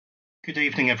Good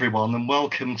evening, everyone, and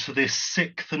welcome to this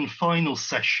sixth and final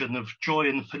session of Joy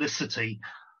and Felicity,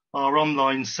 our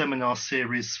online seminar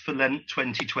series for Lent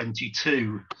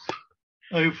 2022.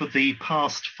 Over the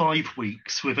past 5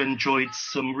 weeks, we've enjoyed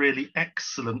some really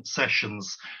excellent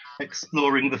sessions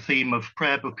exploring the theme of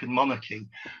prayer book and monarchy,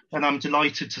 and I'm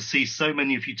delighted to see so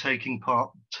many of you taking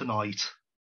part tonight.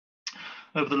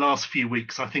 Over the last few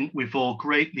weeks, I think we've all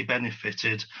greatly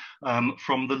benefited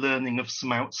from the learning of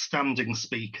some outstanding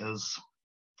speakers.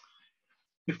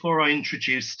 Before I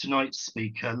introduce tonight's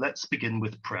speaker, let's begin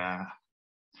with prayer.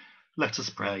 Let us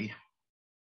pray.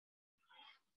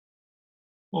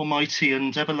 Almighty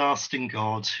and everlasting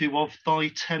God, who of thy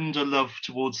tender love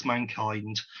towards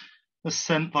mankind has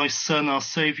sent thy Son, our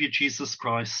Saviour Jesus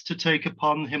Christ, to take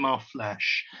upon him our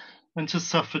flesh and to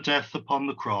suffer death upon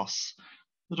the cross,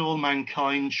 that all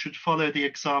mankind should follow the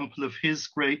example of his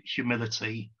great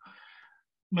humility.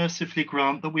 Mercifully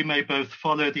grant that we may both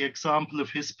follow the example of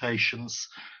his patience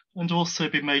and also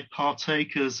be made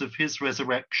partakers of his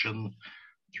resurrection,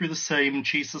 through the same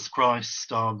Jesus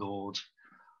Christ our Lord.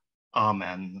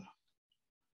 Amen.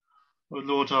 O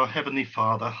Lord, our heavenly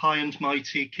Father, high and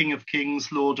mighty, King of kings,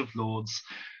 Lord of lords,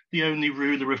 the only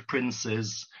ruler of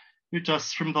princes, who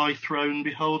dost from thy throne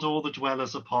behold all the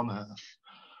dwellers upon earth,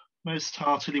 most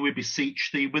heartily we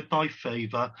beseech thee with thy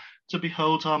favour to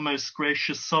behold our most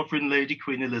gracious sovereign Lady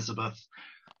Queen Elizabeth,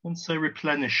 and so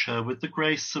replenish her with the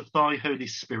grace of thy Holy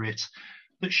Spirit,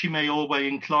 that she may always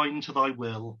incline to thy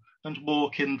will and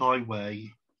walk in thy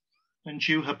way.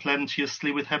 Endue her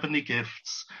plenteously with heavenly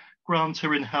gifts, grant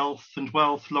her in health and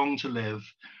wealth long to live,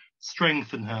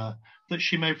 strengthen her that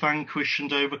she may vanquish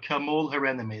and overcome all her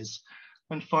enemies,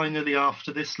 and finally,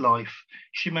 after this life,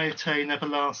 she may attain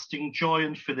everlasting joy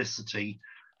and felicity,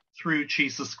 through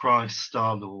Jesus Christ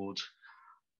our Lord.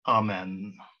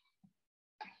 Amen.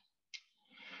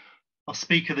 Our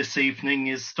speaker this evening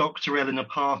is Dr. Eleanor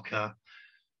Parker.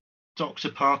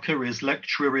 Dr. Parker is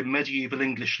lecturer in medieval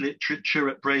English literature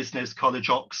at Brasenose College,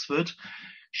 Oxford.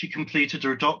 She completed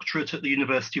her doctorate at the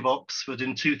University of Oxford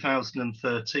in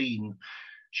 2013.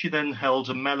 She then held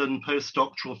a Mellon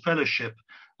postdoctoral fellowship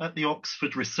at the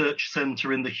Oxford Research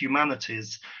Centre in the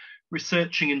Humanities,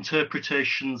 researching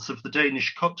interpretations of the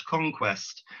Danish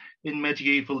conquest in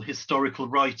medieval historical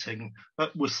writing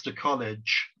at Worcester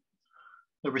College.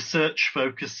 The research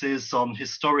focuses on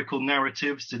historical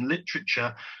narratives in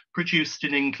literature produced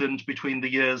in England between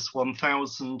the years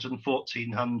 1000 and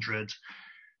 1400.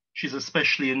 She's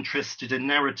especially interested in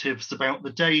narratives about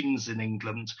the Danes in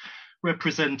England,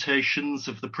 representations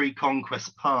of the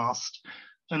pre-conquest past,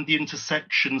 and the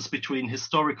intersections between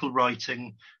historical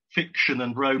writing, fiction,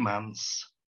 and romance.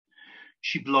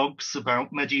 She blogs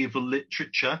about medieval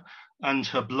literature, and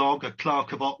her blog, A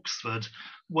Clerk of Oxford,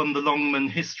 won the Longman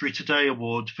History Today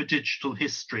Award for Digital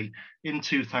History in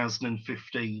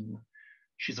 2015.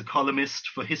 She's a columnist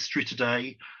for History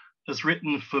Today, has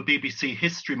written for BBC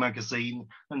History Magazine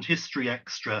and History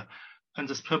Extra, and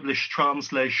has published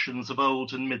translations of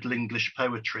Old and Middle English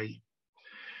poetry.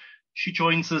 She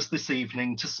joins us this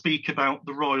evening to speak about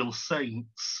the Royal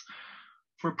Saints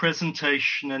for a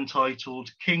presentation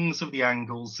entitled Kings of the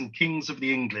Angles and Kings of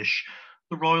the English,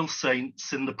 the Royal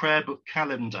Saints in the Prayer Book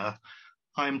Calendar.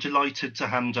 I am delighted to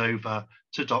hand over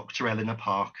to Dr. Eleanor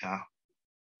Parker.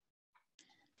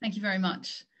 Thank you very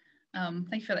much.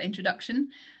 Thank you for that introduction.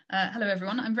 Hello,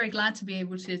 everyone. I'm very glad to be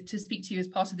able to speak to you as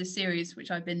part of this series,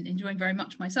 which I've been enjoying very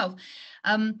much myself.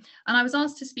 And I was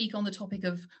asked to speak on the topic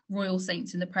of royal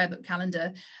saints in the prayer book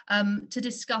calendar, to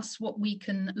discuss what we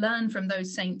can learn from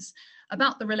those saints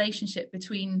about the relationship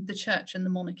between the church and the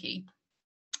monarchy.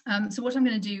 So what I'm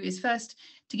going to do is first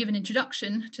to give an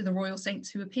introduction to the royal saints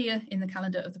who appear in the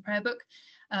calendar of the prayer book,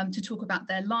 to talk about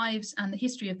their lives and the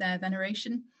history of their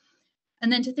veneration,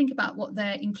 and then to think about what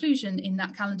their inclusion in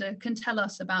that calendar can tell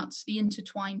us about the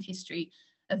intertwined history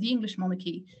of the English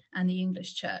monarchy and the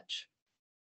English church.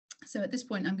 So at this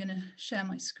point, I'm going to share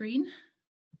my screen.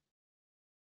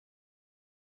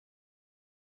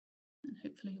 And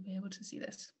hopefully you'll be able to see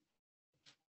this.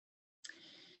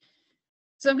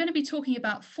 So I'm going to be talking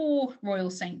about 4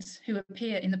 royal saints who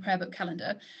appear in the prayer book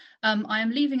calendar. I am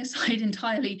leaving aside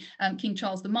entirely King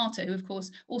Charles the Martyr, who of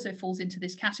course also falls into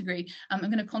this category. I'm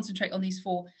going to concentrate on these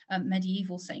 4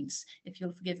 medieval saints, if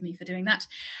you'll forgive me for doing that.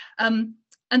 And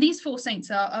these 4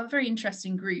 saints are a very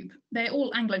interesting group. They're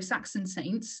all Anglo-Saxon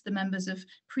saints, the members of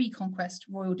pre-conquest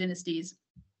royal dynasties,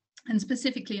 and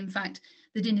specifically, in fact,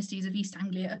 the dynasties of East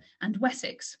Anglia and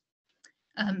Wessex.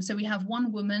 So we have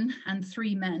 1 woman and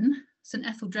 3 men, St.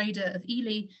 Etheldreda of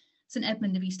Ely, St.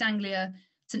 Edmund of East Anglia,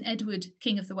 St. Edward,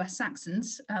 King of the West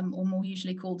Saxons, or more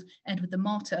usually called Edward the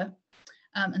Martyr,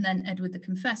 and then Edward the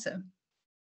Confessor.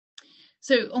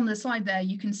 So on the slide there,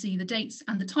 you can see the dates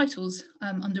and the titles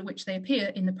under which they appear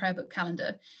in the prayer book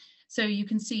calendar. So you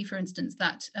can see, for instance,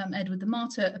 that Edward the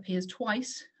Martyr appears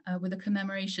twice with a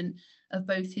commemoration of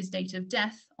both his date of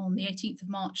death on the 18th of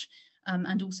March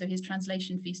and also his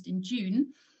translation feast in June,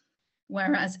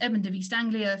 whereas Edmund of East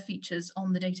Anglia features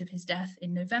on the date of his death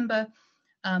in November,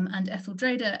 and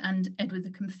Etheldreda and Edward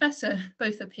the Confessor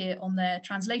both appear on their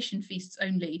translation feasts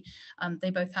only.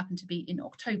 They both happen to be in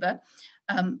October,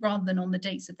 rather than on the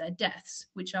dates of their deaths,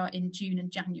 which are in June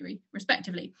and January,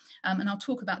 respectively. And I'll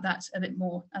talk about that a bit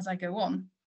more as I go on.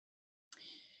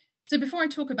 So before I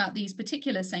talk about these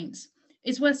particular saints,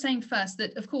 it's worth saying first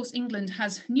that, of course, England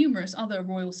has numerous other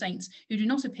royal saints who do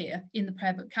not appear in the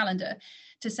prayer book calendar,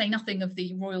 to say nothing of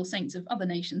the royal saints of other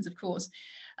nations, of course.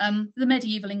 The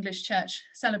medieval English church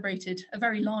celebrated a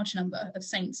very large number of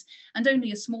saints, and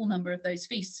only a small number of those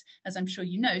feasts, as I'm sure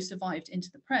you know, survived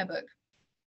into the prayer book.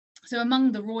 So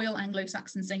among the royal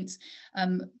Anglo-Saxon saints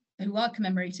who are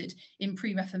commemorated in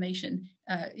pre-Reformation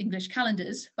English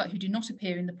calendars, but who do not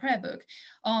appear in the prayer book,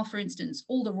 are, for instance,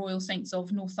 all the royal saints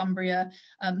of Northumbria,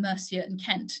 Mercia and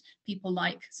Kent, people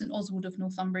like St Oswald of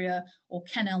Northumbria, or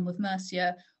Kenelm of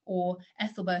Mercia, or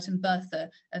Ethelbert and Bertha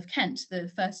of Kent,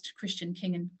 the first Christian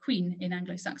king and queen in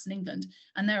Anglo-Saxon England,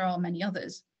 and there are many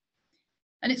others.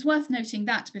 And it's worth noting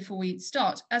that before we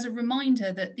start, as a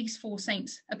reminder that these four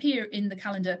saints appear in the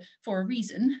calendar for a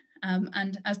reason,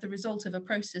 and as the result of a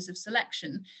process of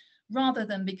selection, rather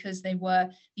than because they were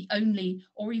the only,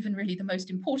 or even really the most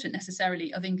important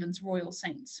necessarily, of England's royal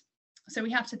saints. So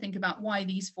we have to think about why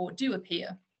these four do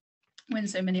appear when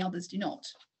so many others do not.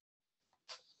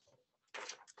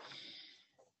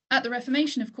 At the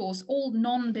Reformation, of course, all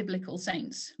non-biblical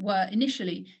saints were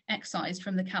initially excised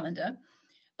from the calendar,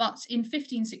 but in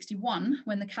 1561,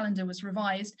 when the calendar was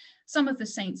revised, some of the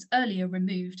saints earlier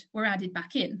removed were added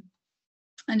back in.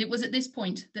 And it was at this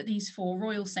point that these four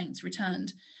royal saints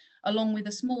returned, along with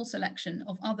a small selection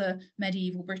of other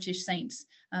medieval British saints,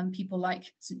 people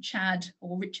like St Chad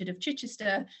or Richard of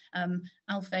Chichester,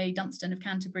 Alfred Dunstan of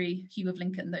Canterbury, Hugh of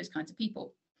Lincoln, those kinds of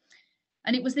people.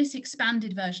 And it was this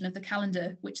expanded version of the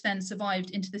calendar which then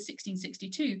survived into the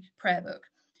 1662 prayer book.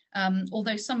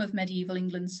 Although some of medieval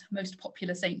England's most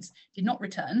popular saints did not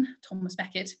return, Thomas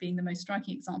Becket being the most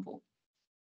striking example.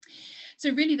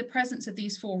 So really the presence of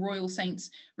these four royal saints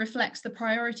reflects the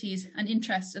priorities and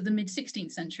interests of the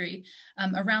mid-16th century,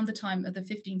 around the time of the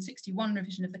 1561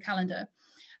 revision of the calendar.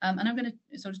 And I'm going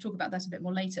to sort of talk about that a bit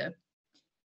more later.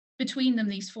 Between them,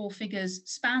 these four figures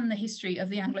span the history of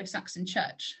the Anglo-Saxon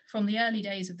church, from the early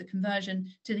days of the conversion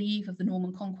to the eve of the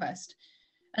Norman conquest.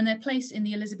 And their place in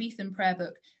the Elizabethan prayer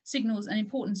book signals an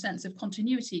important sense of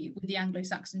continuity with the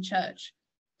Anglo-Saxon church,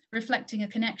 reflecting a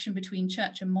connection between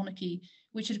church and monarchy,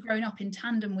 which had grown up in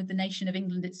tandem with the nation of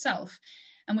England itself,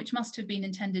 and which must have been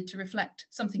intended to reflect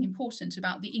something important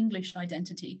about the English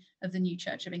identity of the new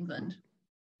Church of England.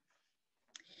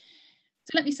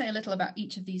 So let me say a little about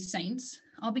each of these saints.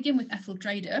 I'll begin with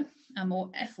Etheldreda, or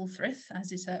Ethelthryth,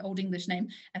 as is her Old English name.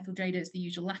 Etheldreda is the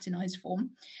usual Latinized form.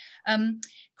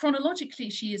 Chronologically,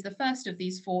 she is the first of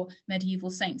these four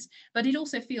medieval saints, but it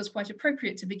also feels quite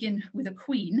appropriate to begin with a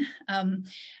queen.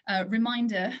 A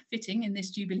reminder, fitting in this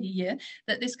Jubilee year,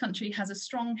 that this country has a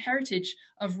strong heritage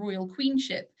of royal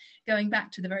queenship going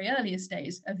back to the very earliest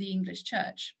days of the English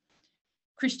Church.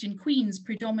 Christian queens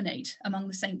predominate among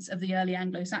the saints of the early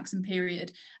Anglo-Saxon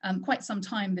period, quite some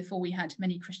time before we had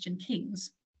many Christian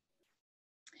kings.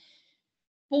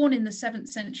 Born in the 7th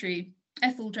century,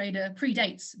 Etheldreda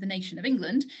predates the nation of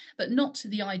England, but not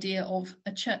the idea of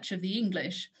a Church of the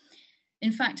English.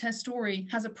 In fact, her story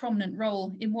has a prominent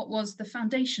role in what was the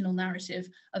foundational narrative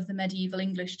of the medieval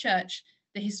English Church,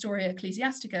 the Historia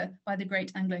Ecclesiastica by the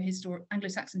great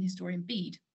Anglo-Saxon historian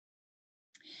Bede.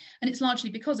 And it's largely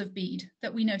because of Bede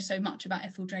that we know so much about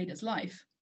Etheldreda's life.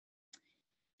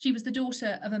 She was the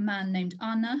daughter of a man named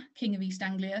Anna, King of East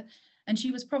Anglia, and she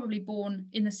was probably born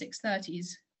in the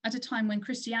 630s, at a time when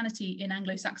Christianity in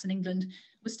Anglo-Saxon England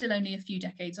was still only a few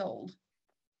decades old.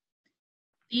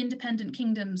 The independent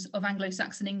kingdoms of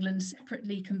Anglo-Saxon England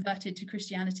separately converted to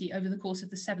Christianity over the course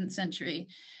of the 7th century,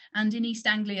 and in East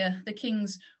Anglia, the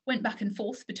kings went back and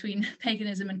forth between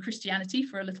paganism and Christianity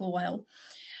for a little while.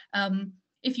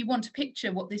 If you want to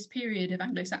picture what this period of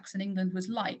Anglo-Saxon England was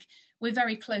like, we're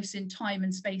very close in time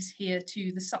and space here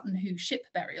to the Sutton Hoo ship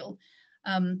burial.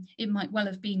 It might well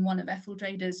have been one of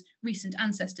Etheldreda's recent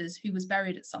ancestors who was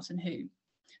buried at Sutton Hoo.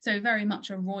 So very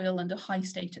much a royal and a high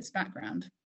status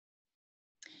background.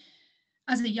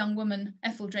 As a young woman,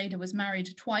 Etheldreda was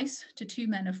married twice to two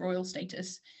men of royal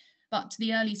status, but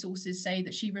the early sources say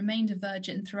that she remained a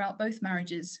virgin throughout both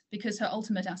marriages because her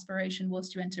ultimate aspiration was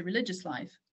to enter religious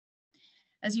life.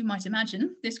 As you might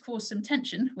imagine, this caused some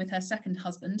tension with her second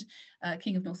husband,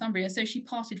 King of Northumbria, so she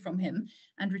parted from him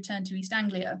and returned to East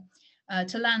Anglia,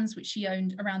 to lands which she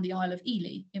owned around the Isle of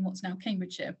Ely in what's now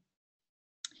Cambridgeshire.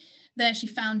 There she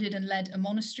founded and led a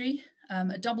monastery,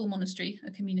 a double monastery,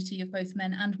 a community of both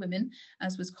men and women,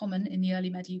 as was common in the early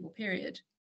medieval period.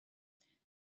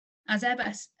 As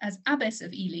abbess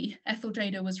of Ely,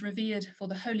 Etheldreda was revered for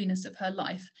the holiness of her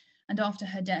life, and after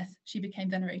her death, she became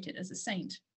venerated as a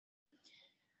saint.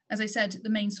 As I said, the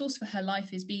main source for her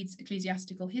life is Bede's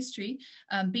ecclesiastical history.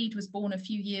 Bede was born a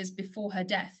few years before her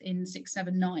death in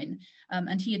 679,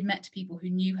 and he had met people who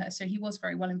knew her, so he was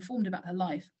very well informed about her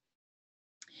life.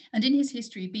 And in his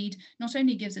history, Bede not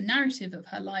only gives a narrative of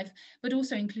her life, but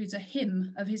also includes a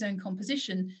hymn of his own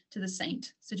composition to the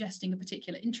saint, suggesting a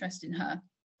particular interest in her.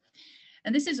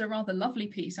 And this is a rather lovely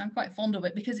piece. I'm quite fond of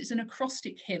it because it's an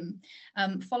acrostic hymn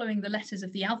following the letters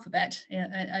of the alphabet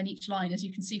on each line, as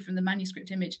you can see from the manuscript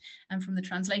image and from the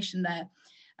translation there.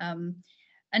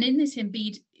 And in this hymn,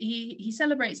 Bede, he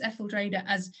celebrates Etheldreda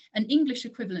as an English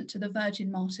equivalent to the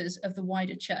Virgin Martyrs of the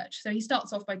wider church. So he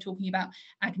starts off by talking about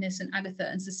Agnes and Agatha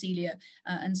and Cecilia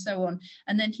and so on.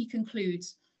 And then he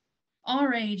concludes,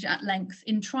 "Our age at length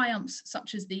in triumphs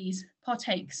such as these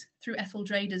partakes through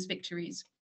Etheldreda's victories.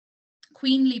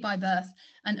 Queenly by birth,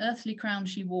 an earthly crown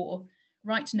she wore,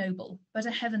 right noble, but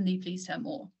a heavenly pleased her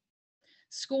more.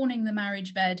 Scorning the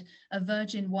marriage bed, a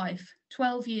virgin wife,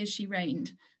 12 years she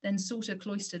reigned, then sought a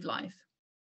cloistered life.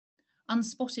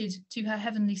 Unspotted to her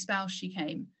heavenly spouse she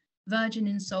came, virgin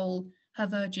in soul, her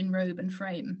virgin robe and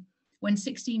frame. When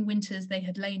 16 winters they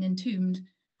had lain entombed,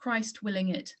 Christ willing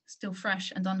it, still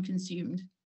fresh and unconsumed.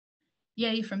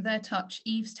 Yea, from their touch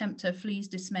Eve's tempter flees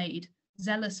dismayed,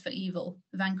 zealous for evil,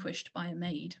 vanquished by a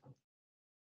maid."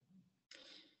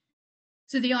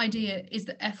 So the idea is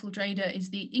that Etheldreda is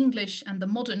the English and the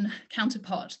modern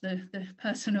counterpart, the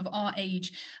person of our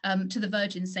age, to the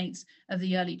virgin saints of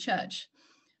the early church.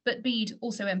 But Bede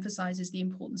also emphasises the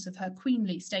importance of her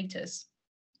queenly status.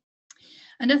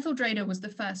 And Etheldreda was the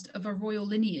first of a royal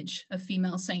lineage of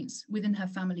female saints within her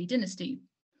family dynasty.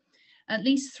 At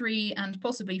least 3 and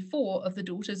possibly 4 of the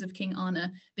daughters of King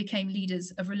Arna became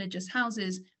leaders of religious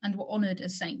houses and were honoured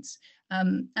as saints,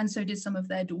 and so did some of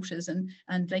their daughters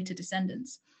and later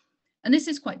descendants. And this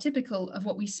is quite typical of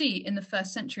what we see in the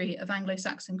first century of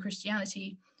Anglo-Saxon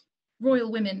Christianity. Royal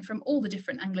women from all the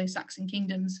different Anglo-Saxon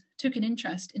kingdoms took an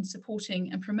interest in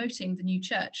supporting and promoting the new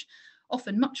church,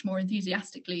 often much more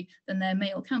enthusiastically than their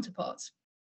male counterparts.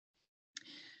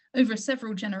 Over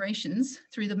several generations,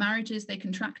 through the marriages they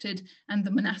contracted and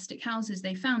the monastic houses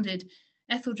they founded,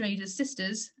 Etheldreda's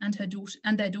sisters and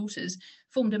their daughters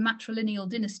formed a matrilineal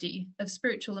dynasty of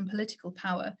spiritual and political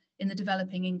power in the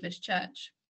developing English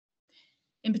church.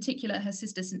 In particular, her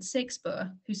sister St.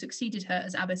 Sixbur, who succeeded her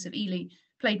as abbess of Ely,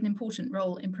 played an important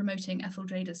role in promoting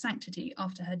Etheldreda's sanctity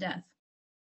after her death.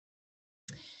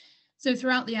 So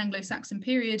throughout the Anglo-Saxon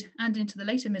period and into the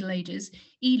later Middle Ages,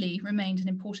 Ely remained an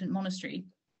important monastery.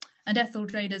 And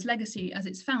Etheldreda's legacy as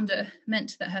its founder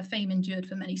meant that her fame endured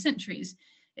for many centuries.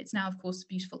 It's now, of course,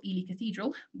 beautiful Ely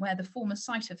Cathedral, where the former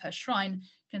site of her shrine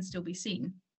can still be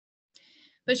seen.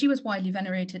 But she was widely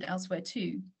venerated elsewhere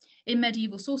too. In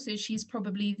medieval sources, she's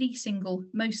probably the single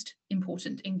most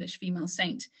important English female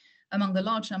saint among the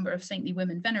large number of saintly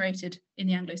women venerated in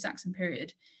the Anglo-Saxon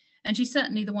period. And she's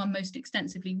certainly the one most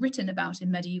extensively written about in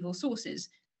medieval sources,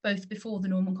 both before the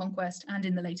Norman conquest and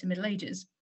in the later Middle Ages.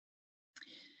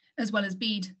 As well as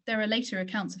Bede, there are later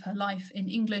accounts of her life in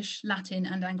English, Latin,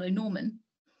 and Anglo-Norman.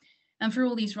 And for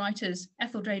all these writers,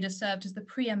 Etheldreda served as the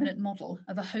preeminent model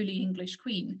of a holy English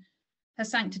queen, her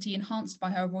sanctity enhanced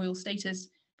by her royal status,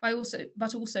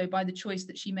 but also by the choice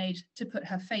that she made to put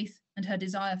her faith and her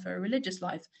desire for a religious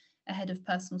life ahead of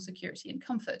personal security and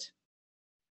comfort.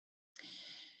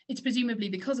 It's presumably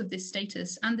because of this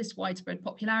status and this widespread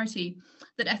popularity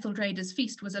that Etheldreda's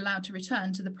feast was allowed to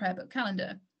return to the prayer book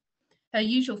calendar. Her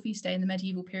usual feast day in the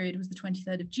medieval period was the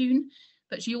 23rd of June,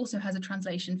 but she also has a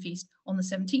translation feast on the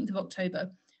 17th of October,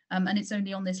 and it's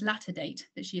only on this latter date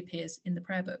that she appears in the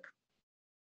prayer book.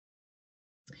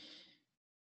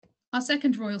 Our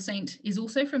second royal saint is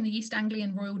also from the East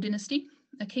Anglian royal dynasty,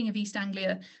 a king of East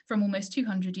Anglia from almost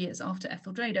 200 years after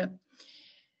Etheldreda.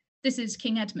 This is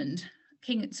King Edmund,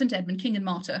 St. Edmund, king and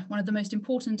martyr, one of the most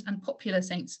important and popular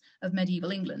saints of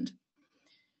medieval England.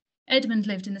 Edmund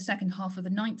lived in the second half of the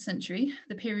 9th century,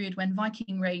 the period when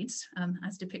Viking raids,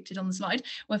 as depicted on the slide,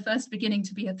 were first beginning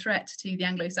to be a threat to the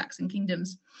Anglo-Saxon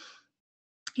kingdoms.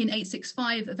 In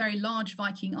 865, a very large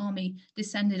Viking army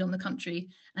descended on the country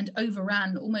and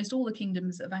overran almost all the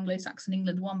kingdoms of Anglo-Saxon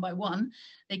England one by one.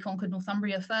 They conquered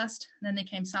Northumbria first, then they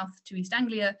came south to East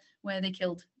Anglia, where they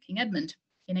killed King Edmund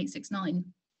in 869.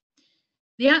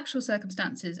 The actual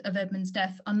circumstances of Edmund's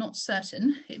death are not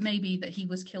certain. It may be that he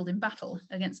was killed in battle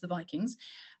against the Vikings,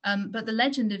 but the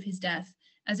legend of his death,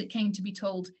 as it came to be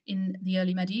told in the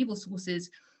early medieval sources,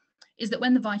 is that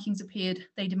when the Vikings appeared,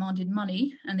 they demanded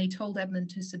money and they told Edmund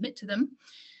to submit to them.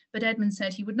 But Edmund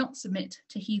said he would not submit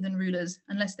to heathen rulers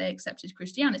unless they accepted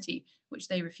Christianity, which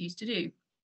they refused to do.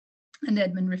 And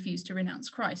Edmund refused to renounce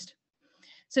Christ.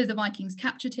 So the Vikings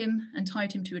captured him and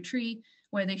tied him to a tree,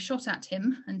 where they shot at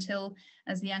him until,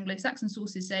 as the Anglo-Saxon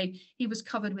sources say, he was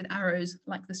covered with arrows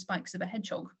like the spikes of a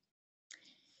hedgehog.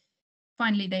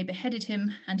 Finally, they beheaded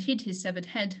him and hid his severed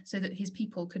head so that his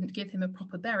people couldn't give him a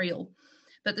proper burial.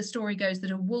 But the story goes that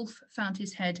a wolf found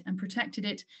his head and protected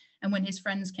it, and when his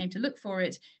friends came to look for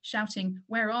it, shouting,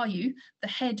 "Where are you?" the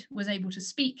head was able to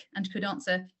speak and could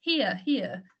answer, "Here,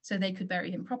 here," so they could bury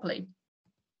him properly.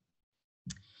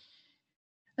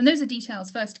 And those are details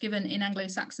first given in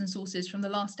Anglo-Saxon sources from the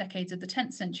last decades of the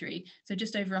 10th century, so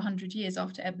just over 100 years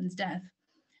after Edmund's death.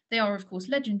 They are, of course,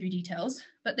 legendary details,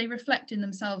 but they reflect in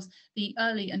themselves the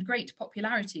early and great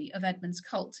popularity of Edmund's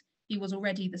cult. He was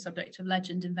already the subject of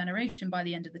legend and veneration by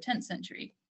the end of the 10th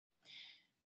century.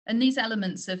 And these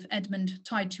elements of Edmund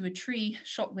tied to a tree,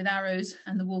 shot with arrows,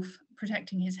 and the wolf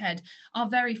protecting his head are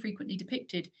very frequently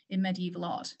depicted in medieval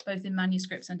art, both in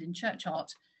manuscripts and in church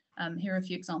art. Here are a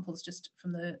few examples just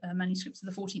from the manuscripts of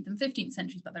the 14th and 15th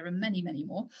centuries, but there are many, many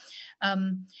more.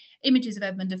 Images of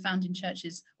Edmund are found in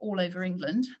churches all over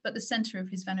England, but the centre of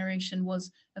his veneration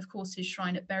was, of course, his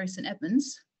shrine at Bury St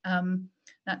Edmunds.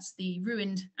 That's the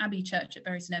ruined Abbey Church at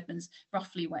Bury St Edmunds,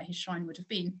 roughly where his shrine would have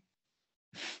been.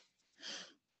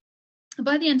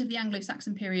 By the end of the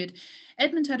Anglo-Saxon period,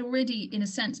 Edmund had already, in a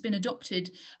sense, been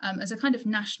adopted as a kind of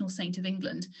national saint of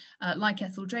England, like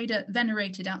Etheldreda,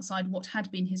 venerated outside what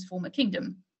had been his former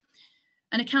kingdom.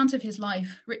 An account of his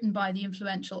life, written by the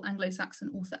influential Anglo-Saxon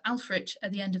author Alfred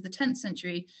at the end of the 10th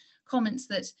century, comments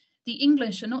that the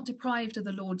English are not deprived of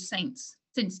the Lord's saints,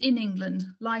 since in England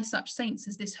lie such saints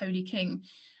as this holy king,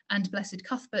 and blessed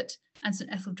Cuthbert, and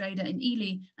St Etheldreda in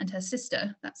Ely, and her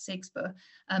sister, that's Sigsbur,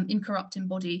 incorrupt in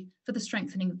body, for the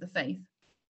strengthening of the faith.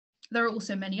 There are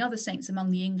also many other saints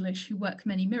among the English who work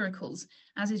many miracles,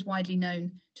 as is widely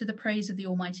known, to the praise of the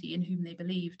Almighty in whom they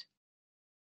believed.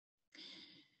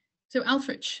 So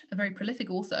Alfred, a very prolific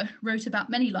author, wrote about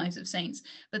many lives of saints,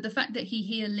 but the fact that he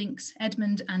here links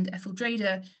Edmund and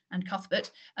Etheldreda and Cuthbert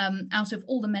out of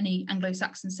all the many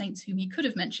Anglo-Saxon saints whom he could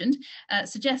have mentioned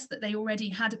suggests that they already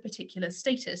had a particular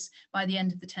status by the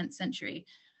end of the 10th century,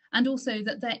 and also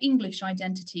that their English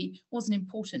identity was an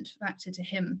important factor to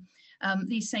him.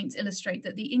 These saints illustrate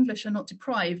that the English are not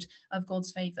deprived of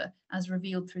God's favour as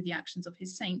revealed through the actions of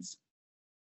his saints.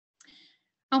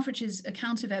 Alfred's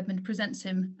account of Edmund presents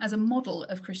him as a model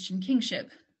of Christian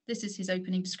kingship. This is his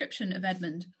opening description of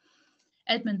Edmund.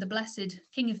 Edmund, the blessed,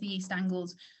 king of the East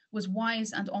Angles, was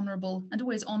wise and honourable and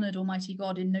always honoured Almighty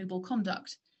God in noble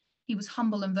conduct. He was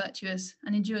humble and virtuous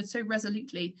and endured so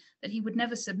resolutely that he would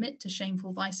never submit to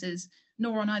shameful vices,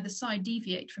 nor on either side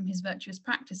deviate from his virtuous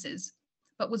practices,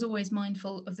 but was always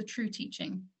mindful of the true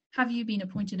teaching. Have you been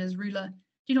appointed as ruler?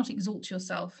 Do not exalt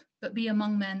yourself, but be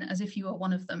among men as if you are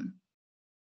one of them.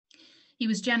 He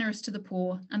was generous to the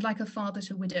poor and like a father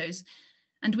to widows,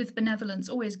 and with benevolence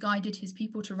always guided his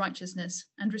people to righteousness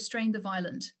and restrained the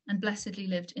violent, and blessedly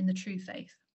lived in the true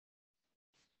faith.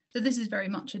 So this is very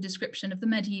much a description of the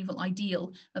medieval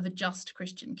ideal of a just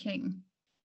Christian king.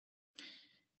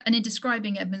 And in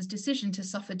describing Edmund's decision to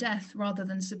suffer death rather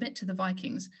than submit to the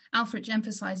Vikings, Alfred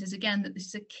emphasises again that this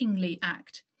is a kingly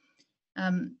act.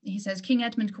 He says, King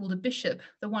Edmund called a bishop,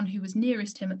 the one who was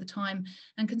nearest him at the time,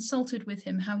 and consulted with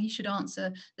him how he should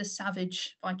answer the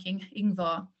savage Viking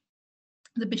Ingvar.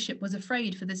 The bishop was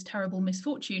afraid for this terrible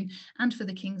misfortune and for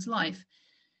the king's life,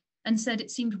 and said it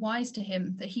seemed wise to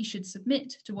him that he should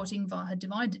submit to what Ingvar had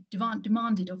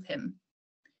demanded of him.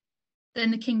 Then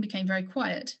the king became very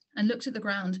quiet and looked at the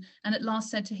ground, and at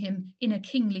last said to him in a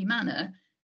kingly manner,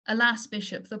 Alas,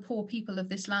 bishop, the poor people of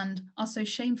this land are so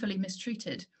shamefully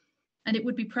mistreated, and it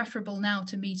would be preferable now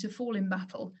to me to fall in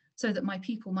battle, so that my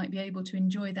people might be able to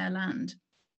enjoy their land.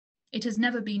 It has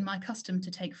never been my custom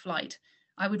to take flight.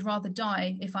 I would rather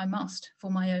die, if I must,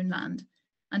 for my own land,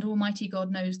 and Almighty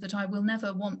God knows that I will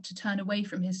never want to turn away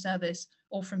from his service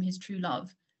or from his true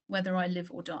love, whether I live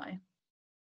or die.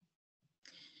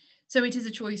 So it is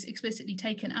a choice explicitly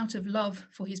taken out of love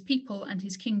for his people and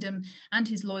his kingdom and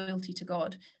his loyalty to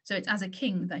God. So it's as a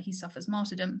king that he suffers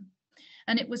martyrdom.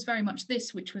 And it was very much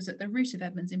this which was at the root of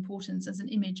Edmund's importance as an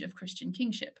image of Christian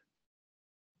kingship.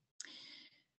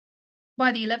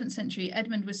 By the 11th century,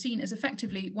 Edmund was seen as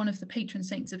effectively one of the patron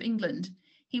saints of England.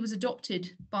 He was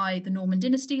adopted by the Norman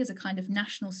dynasty as a kind of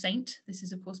national saint. This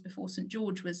is, of course, before St.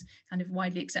 George was kind of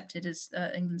widely accepted as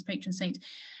England's patron saint.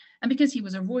 And because he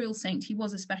was a royal saint, he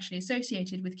was especially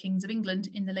associated with kings of England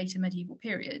in the later medieval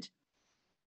period.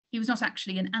 He was not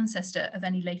actually an ancestor of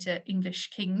any later English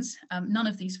kings. None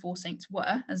of these four saints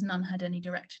were, as none had any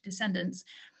direct descendants.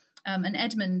 And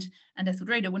Edmund and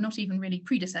Ethelreda were not even really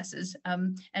predecessors.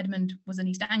 Edmund was an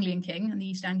East Anglian king, and the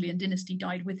East Anglian dynasty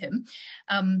died with him.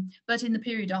 But in the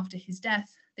period after his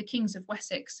death, the kings of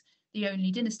Wessex, the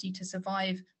only dynasty to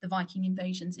survive the Viking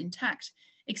invasions intact,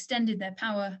 extended their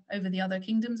power over the other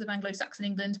kingdoms of Anglo-Saxon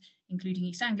England, including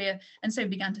East Anglia, and so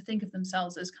began to think of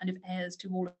themselves as kind of heirs to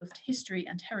all of history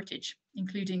and heritage,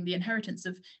 including the inheritance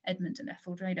of Edmund and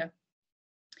Ethelreda.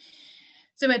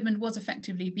 So Edmund was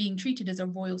effectively being treated as a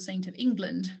royal saint of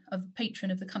England, a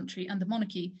patron of the country and the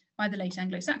monarchy by the late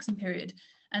Anglo-Saxon period,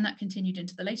 and that continued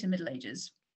into the later Middle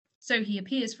Ages. So he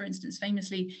appears, for instance,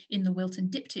 famously in the Wilton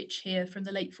diptych here from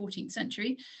the late 14th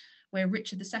century, where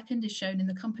Richard II is shown in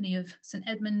the company of St.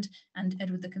 Edmund and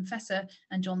Edward the Confessor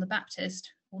and John the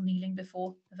Baptist, all kneeling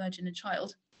before the Virgin and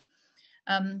Child.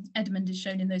 Edmund is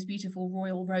shown in those beautiful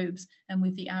royal robes and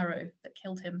with the arrow that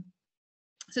killed him.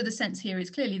 So the sense here is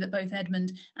clearly that both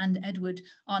Edmund and Edward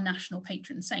are national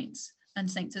patron saints,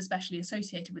 and saints especially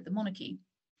associated with the monarchy.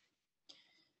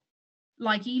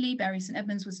 Like Ely, Bury St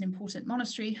Edmunds was an important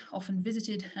monastery, often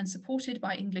visited and supported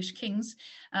by English kings.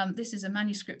 This is a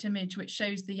manuscript image which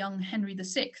shows the young Henry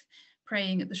VI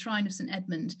praying at the shrine of St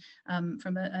Edmund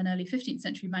from an early 15th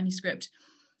century manuscript.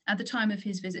 At the time of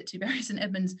his visit to Bury St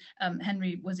Edmunds,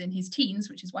 Henry was in his teens,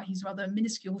 which is why he's rather a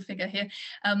minuscule figure here.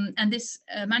 And this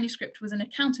manuscript was an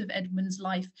account of Edmund's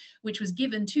life, which was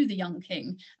given to the young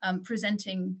king,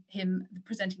 presenting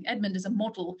Edmund as a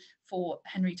model for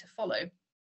Henry to follow.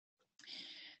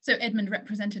 So Edmund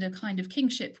represented a kind of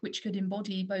kingship which could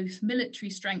embody both military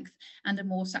strength and a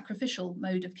more sacrificial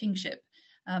mode of kingship.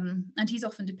 And he's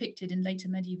often depicted in later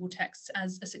medieval texts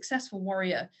as a successful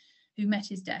warrior who met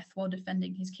his death while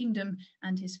defending his kingdom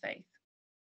and his faith.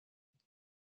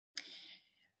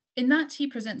 In that, he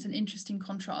presents an interesting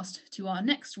contrast to our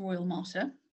next royal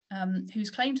martyr,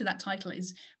 whose claim to that title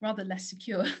is rather less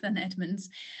secure than Edmund's.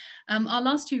 Our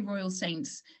last two royal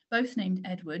saints, both named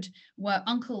Edward, were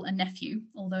uncle and nephew,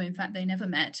 although in fact they never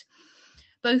met.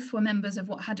 Both were members of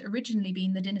what had originally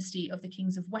been the dynasty of the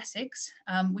kings of Wessex,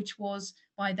 which was,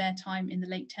 by their time in the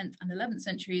late 10th and 11th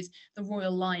centuries, the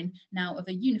royal line now of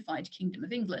a unified kingdom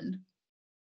of England.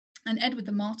 And Edward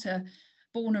the Martyr,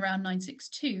 born around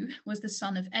 962, was the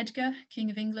son of Edgar,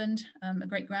 King of England, a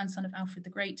great-grandson of Alfred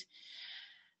the Great.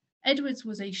 Edward's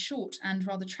was a short and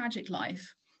rather tragic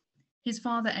life. His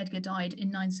father, Edgar, died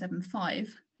in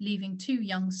 975, leaving two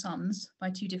young sons by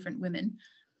two different women.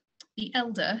 The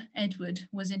elder, Edward,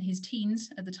 was in his teens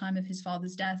at the time of his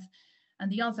father's death,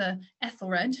 and the other,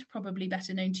 Ethelred, probably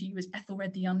better known to you as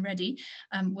Ethelred the Unready,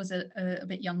 was a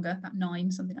bit younger, about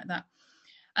 9, something like that.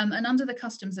 And under the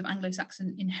customs of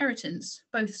Anglo-Saxon inheritance,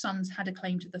 both sons had a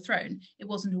claim to the throne. It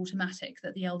wasn't automatic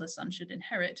that the elder son should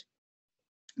inherit.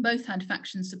 Both had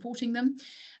factions supporting them.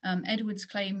 Edward's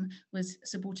claim was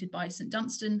supported by St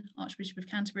Dunstan, Archbishop of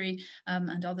Canterbury,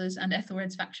 and others, and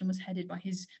Ethelred's faction was headed by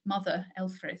his mother,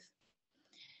 Elfrith.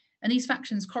 And these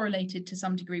factions correlated to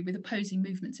some degree with opposing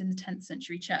movements in the 10th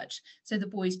century church, so the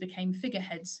boys became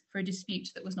figureheads for a dispute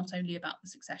that was not only about the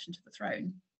succession to the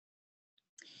throne.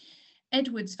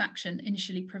 Edward's faction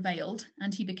initially prevailed,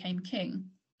 and he became king.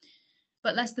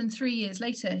 But less than 3 years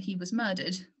later, he was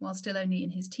murdered, while still only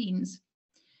in his teens.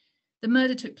 The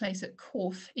murder took place at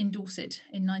Corfe in Dorset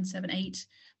in 978.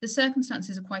 The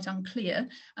circumstances are quite unclear,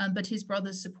 but his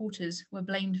brother's supporters were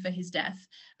blamed for his death.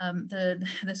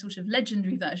 The sort of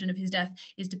legendary version of his death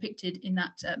is depicted in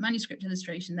that manuscript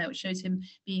illustration there, which shows him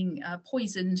being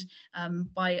poisoned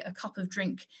by a cup of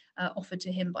drink offered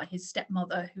to him by his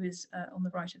stepmother, who is on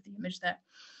the right of the image there.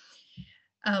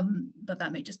 But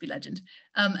that may just be legend.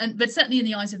 But certainly in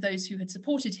the eyes of those who had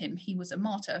supported him, he was a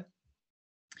martyr.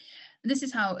 This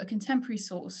is how a contemporary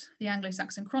source, the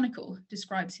Anglo-Saxon Chronicle,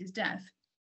 describes his death.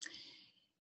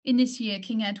 In this year,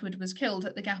 King Edward was killed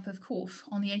at the Gap of Corfe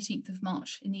on the 18th of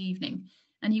March in the evening,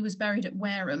 and he was buried at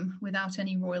Wareham without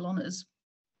any royal honours.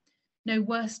 No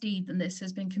worse deed than this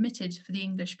has been committed for the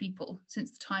English people since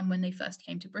the time when they first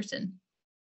came to Britain.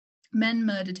 Men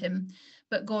murdered him,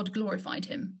 but God glorified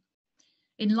him.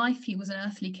 In life he was an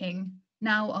earthly king.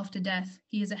 Now, after death,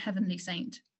 he is a heavenly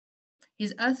saint.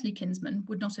 His earthly kinsman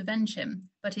would not avenge him,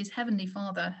 but his heavenly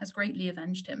Father has greatly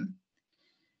avenged him.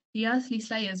 The earthly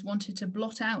slayers wanted to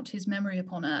blot out his memory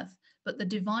upon earth, but the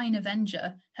divine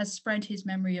avenger has spread his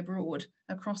memory abroad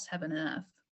across heaven and earth.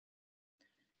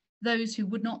 Those who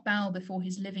would not bow before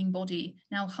his living body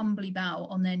now humbly bow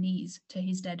on their knees to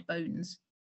his dead bones.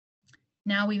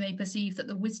 Now we may perceive that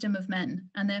the wisdom of men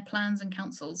and their plans and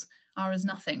counsels are as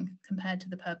nothing compared to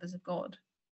the purpose of God.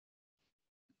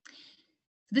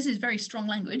 This is very strong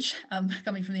language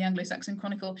coming from the Anglo-Saxon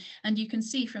Chronicle, and you can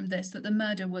see from this that the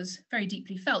murder was very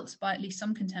deeply felt by at least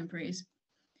some contemporaries.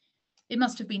 It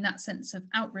must have been that sense of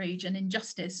outrage and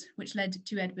injustice which led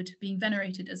to Edward being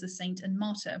venerated as a saint and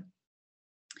martyr.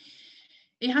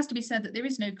 It has to be said that there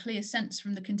is no clear sense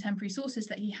from the contemporary sources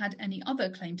that he had any other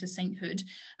claim to sainthood.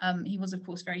 He was, of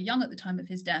course, very young at the time of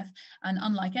his death, and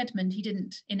unlike Edmund, he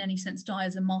didn't in any sense die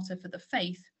as a martyr for the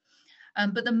faith.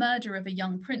 But the murder of a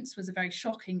young prince was a very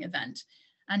shocking event.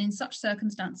 And in such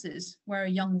circumstances, where a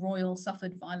young royal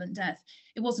suffered violent death,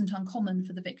 it wasn't uncommon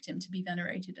for the victim to be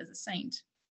venerated as a saint.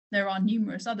 There are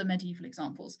numerous other medieval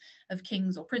examples of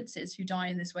kings or princes who die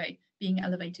in this way, being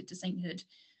elevated to sainthood.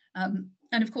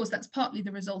 And of course, that's partly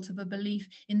the result of a belief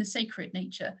in the sacred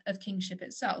nature of kingship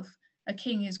itself. A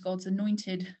king is God's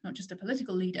anointed, not just a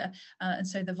political leader, and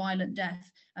so their violent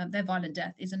death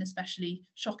is an especially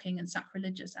shocking and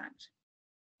sacrilegious act.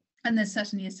 And there's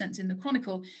certainly a sense in the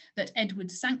Chronicle that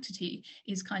Edward's sanctity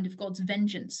is kind of God's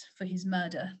vengeance for his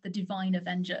murder. The divine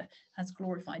avenger has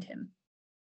glorified him.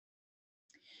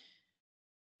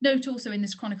 Note also in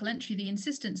this Chronicle entry the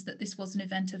insistence that this was an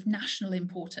event of national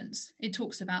importance. It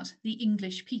talks about the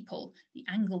English people, the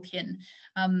Anglican,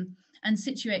 and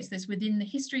situates this within the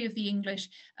history of the English.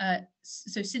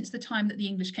 So since the time that the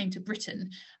English came to Britain,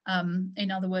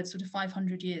 in other words, sort of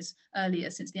 500 years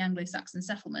earlier, since the Anglo-Saxon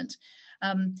settlement.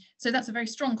 So that's a very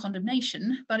strong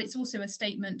condemnation, but it's also a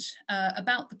statement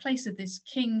about the place of this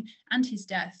king and his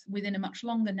death within a much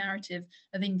longer narrative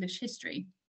of English history.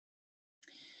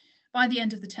 By the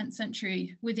end of the 10th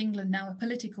century, with England now a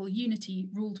political unity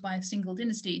ruled by a single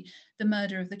dynasty, the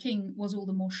murder of the king was all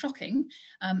the more shocking,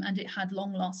 and it had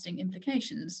long-lasting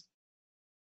implications.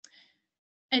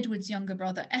 Edward's younger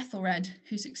brother Ethelred,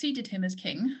 who succeeded him as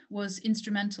king, was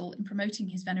instrumental in promoting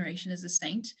his veneration as a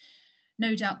saint,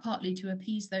 no doubt partly to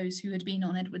appease those who had been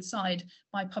on Edward's side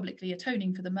by publicly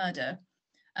atoning for the murder,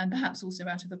 and perhaps also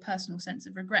out of a personal sense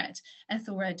of regret.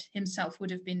 Ethelred himself would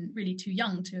have been really too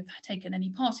young to have taken any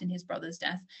part in his brother's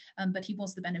death, but he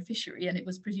was the beneficiary, and it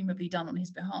was presumably done on his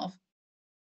behalf.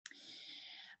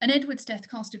 And Edward's death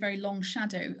cast a very long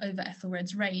shadow over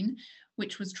Ethelred's reign,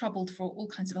 which was troubled for all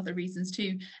kinds of other reasons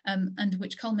too, and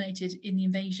which culminated in the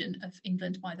invasion of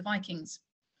England by the Vikings.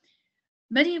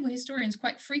 Medieval historians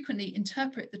quite frequently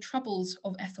interpret the troubles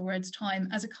of Ethelred's time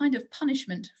as a kind of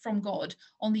punishment from God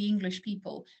on the English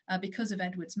people because of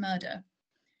Edward's murder.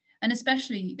 And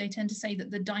especially they tend to say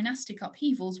that the dynastic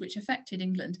upheavals which affected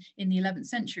England in the 11th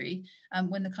century,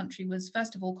 when the country was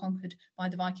first of all conquered by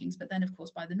the Vikings, but then of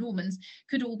course by the Normans,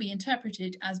 could all be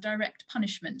interpreted as direct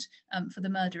punishment for the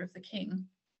murder of the king.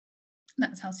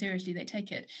 That's how seriously they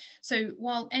take it. So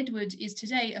while Edward is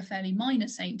today a fairly minor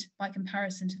saint by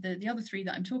comparison to the other three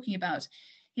that I'm talking about,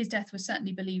 his death was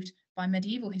certainly believed by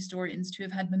medieval historians to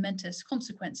have had momentous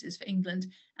consequences for England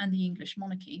and the English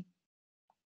monarchy.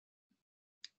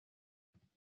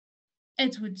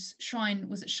 Edward's shrine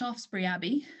was at Shaftesbury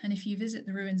Abbey, and if you visit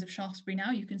the ruins of Shaftesbury now,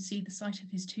 you can see the site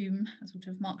of his tomb sort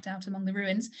of marked out among the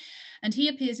ruins. And he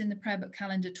appears in the prayer book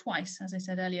calendar twice, as I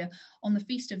said earlier, on the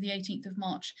feast of the 18th of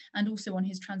March and also on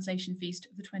his translation feast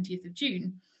of the 20th of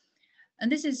June.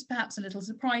 And this is perhaps a little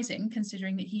surprising,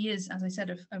 considering that he is, as I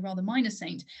said, a rather minor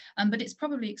saint, but it's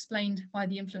probably explained by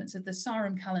the influence of the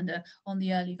Sarum calendar on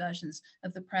the early versions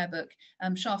of the prayer book.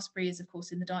 Shaftesbury is, of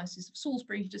course, in the Diocese of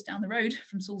Salisbury, just down the road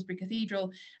from Salisbury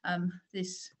Cathedral.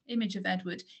 This image of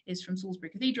Edward is from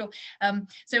Salisbury Cathedral.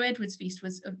 So Edward's feast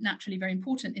was naturally very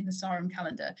important in the Sarum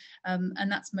calendar,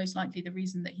 and that's most likely the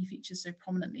reason that he features so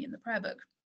prominently in the prayer book.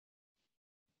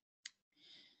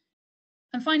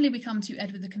 And finally, we come to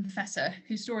Edward the Confessor,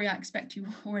 whose story I expect you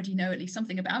already know at least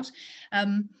something about.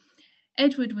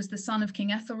 Edward was the son of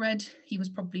King Ethelred. He was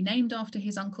probably named after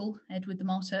his uncle, Edward the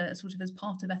Martyr, sort of as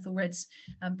part of Ethelred's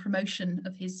promotion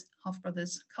of his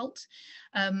half-brother's cult.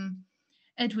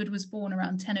 Edward was born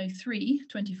around 1003,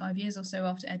 25 years or so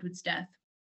after Edward's death.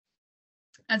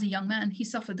 As a young man, he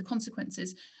suffered the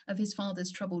consequences of his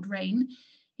father's troubled reign.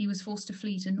 He was forced to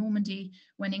flee to Normandy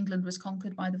when England was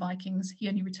conquered by the Vikings. He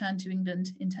only returned to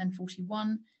England in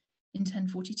 1041. In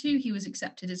 1042, he was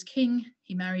accepted as king.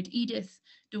 He married Edith,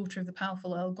 daughter of the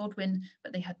powerful Earl Godwin,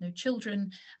 but they had no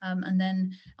children. And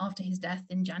then after his death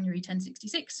in January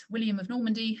 1066, William of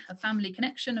Normandy, a family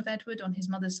connection of Edward on his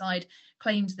mother's side,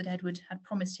 claimed that Edward had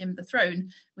promised him the throne,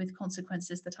 with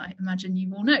consequences that I imagine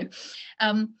you all know.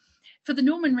 For the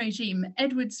Norman regime,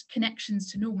 Edward's connections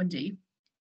to Normandy,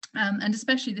 and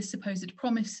especially this supposed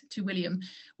promise to William,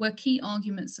 were key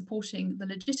arguments supporting the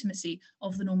legitimacy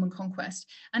of the Norman conquest.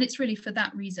 And it's really for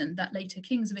that reason that later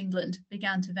kings of England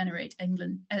began to venerate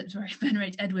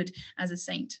Edward as a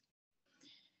saint.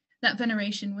 That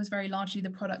veneration was very largely the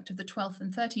product of the 12th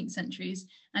and 13th centuries,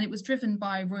 and it was driven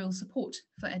by royal support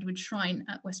for Edward's shrine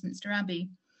at Westminster Abbey.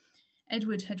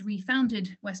 Edward had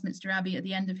refounded Westminster Abbey at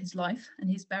the end of his life,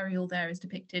 and his burial there is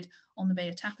depicted on the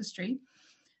Bayeux Tapestry.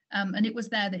 And it was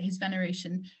there that his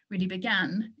veneration really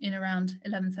began in around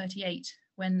 1138,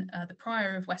 when the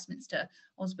prior of Westminster,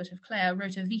 Osbert of Clare,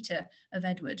 wrote a vita of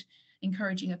Edward,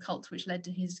 encouraging a cult which led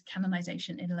to his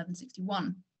canonization in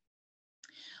 1161.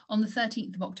 On the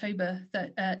 13th of October,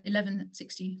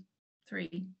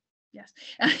 1163, yes,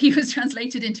 he was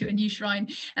translated into a new shrine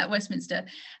at Westminster,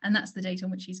 and that's the date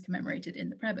on which he's commemorated in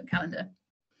the prayer book calendar.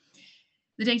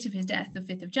 The date of his death, the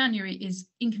 5th of January, is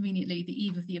inconveniently the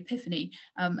eve of the Epiphany,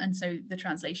 and so the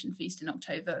translation feast in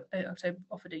October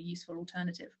offered a useful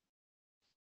alternative.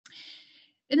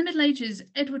 In the Middle Ages,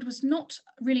 Edward was not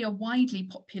really a widely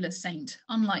popular saint,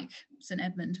 unlike St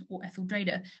Edmund or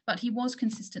Etheldreda, but he was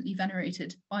consistently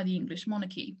venerated by the English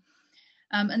monarchy.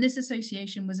 And this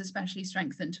association was especially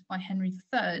strengthened by Henry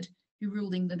III, who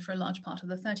ruled England for a large part of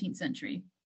the 13th century.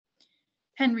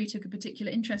 Henry took a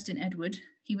particular interest in Edward.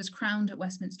 He was crowned at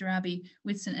Westminster Abbey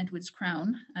with St Edward's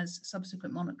crown, as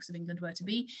subsequent monarchs of England were to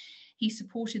be. He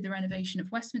supported the renovation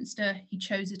of Westminster, he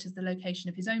chose it as the location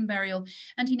of his own burial,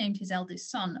 and he named his eldest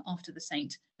son after the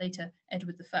saint, later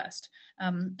Edward I.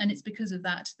 And it's because of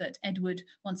that that Edward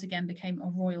once again became a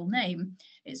royal name,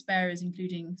 its bearers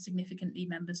including significantly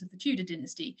members of the Tudor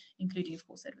dynasty, including, of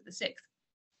course, Edward VI.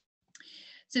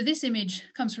 So this image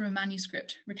comes from a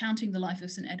manuscript recounting the life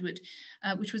of St Edward,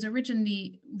 which was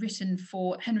originally written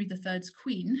for Henry III's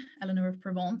queen, Eleanor of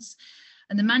Provence,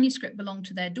 and the manuscript belonged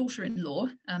to their daughter-in-law,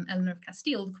 Eleanor of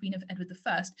Castile, the queen of Edward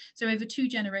I. So over 2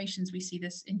 generations, we see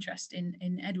this interest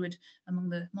in Edward among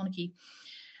the monarchy.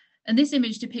 And this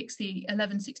image depicts the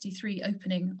 1163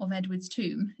 opening of Edward's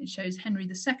tomb. It shows Henry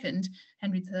II,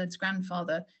 Henry III's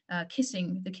grandfather,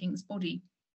 kissing the king's body.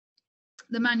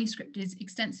 The manuscript is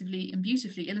extensively and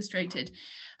beautifully illustrated,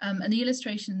 and the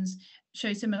illustrations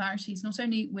show similarities not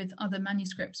only with other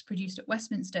manuscripts produced at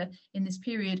Westminster in this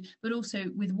period, but also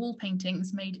with wall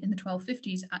paintings made in the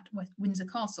 1250s at Windsor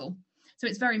Castle. So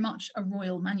it's very much a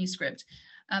royal manuscript,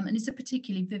 and it's a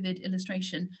particularly vivid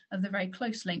illustration of the very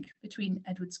close link between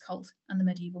Edward's cult and the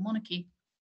medieval monarchy.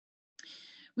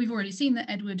 We've already seen that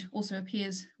Edward also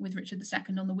appears with Richard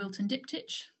II on the Wilton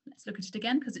diptych. Let's look at it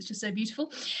again because it's just so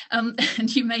beautiful.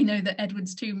 And you may know that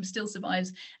Edward's tomb still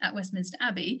survives at Westminster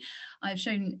Abbey. I've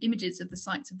shown images of the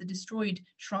sites of the destroyed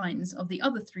shrines of the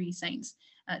other 3 saints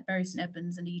at Bury St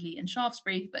Edmunds and Ely and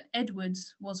Shaftesbury, but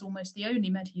Edward's was almost the only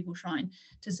medieval shrine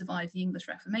to survive the English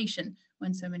Reformation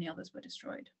when so many others were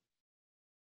destroyed.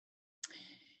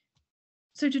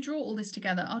 So to draw all this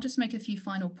together, I'll just make a few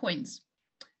final points.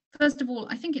 First of all,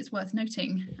 I think it's worth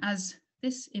noting, as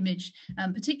this image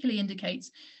particularly indicates,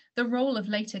 the role of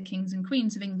later kings and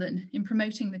queens of England in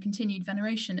promoting the continued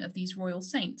veneration of these royal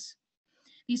saints.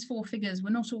 These 4 figures were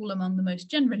not all among the most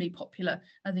generally popular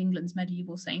of England's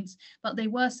medieval saints, but they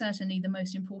were certainly the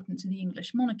most important to the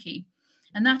English monarchy,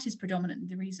 and that is predominantly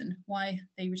the reason why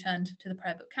they returned to the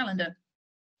prayer book calendar.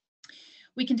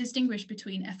 We can distinguish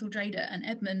between Etheldreda and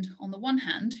Edmund on the one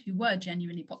hand, who were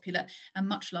genuinely popular and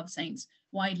much loved saints,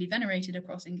 widely venerated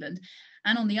across England,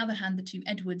 and on the other hand, the 2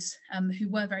 Edwards, who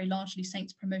were very largely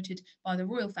saints promoted by the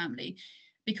royal family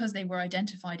because they were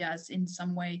identified as, in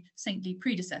some way, saintly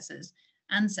predecessors,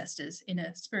 ancestors in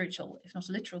a spiritual, if not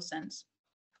a literal sense.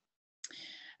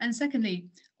 And secondly,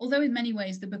 although in many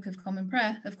ways the Book of Common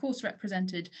Prayer, of course,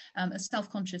 represented a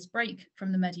self-conscious break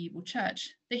from the medieval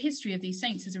church, the history of these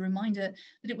saints is a reminder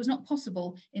that it was not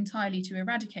possible entirely to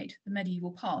eradicate the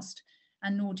medieval past,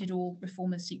 and nor did all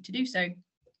reformers seek to do so.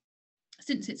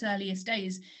 Since its earliest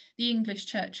days, the English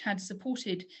church had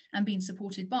supported and been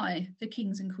supported by the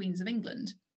kings and queens of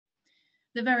England.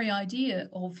 The very idea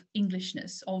of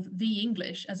Englishness, of the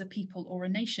English as a people or a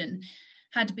nation,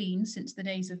 had been, since the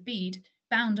days of Bede,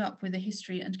 bound up with the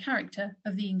history and character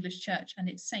of the English church and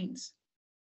its saints.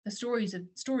 The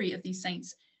story of these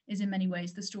saints is in many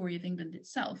ways the story of England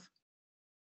itself.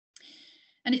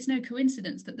 And it's no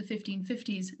coincidence that the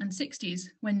 1550s and 60s,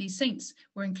 when these saints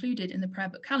were included in the prayer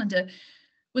book calendar,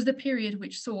 was the period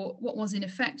which saw what was in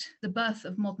effect the birth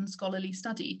of modern scholarly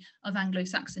study of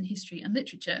Anglo-Saxon history and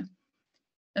literature,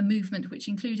 a movement which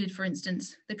included, for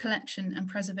instance, the collection and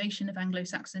preservation of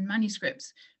Anglo-Saxon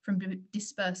manuscripts from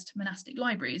dispersed monastic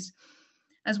libraries,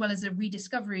 as well as the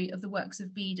rediscovery of the works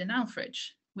of Bede and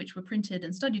Alfrich, which were printed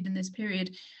and studied in this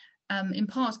period, in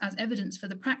part as evidence for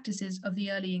the practices of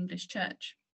the early English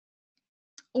church.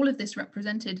 All of this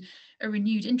represented a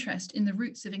renewed interest in the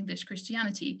roots of English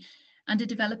Christianity and a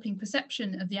developing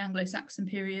perception of the Anglo-Saxon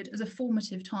period as a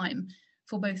formative time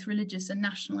for both religious and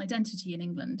national identity in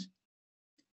England.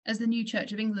 As the new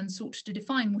Church of England sought to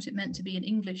define what it meant to be an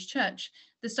English church,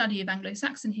 the study of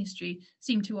Anglo-Saxon history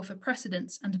seemed to offer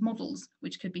precedents and models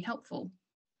which could be helpful.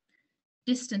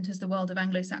 Distant as the world of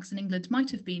Anglo-Saxon England might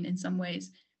have been in some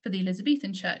ways, for the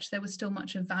Elizabethan Church, there was still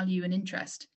much of value and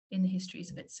interest in the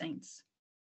histories of its saints.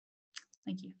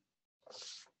 Thank you.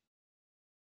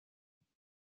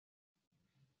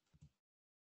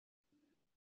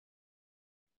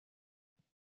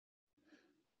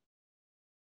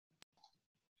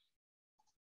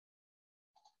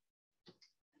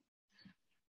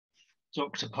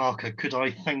 Dr. Parker, could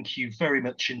I thank you very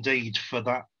much indeed for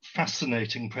that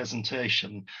fascinating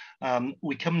presentation.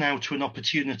 We come now to an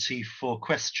opportunity for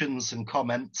questions and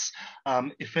comments.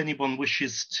 If anyone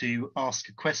wishes to ask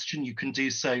a question, you can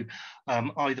do so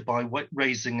either by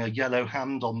raising a yellow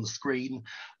hand on the screen,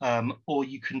 or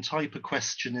you can type a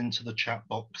question into the chat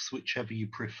box, whichever you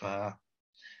prefer.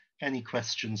 Any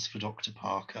questions for Dr.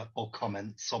 Parker, or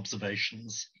comments,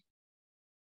 observations?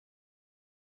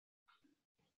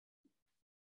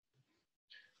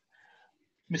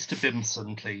 Mr.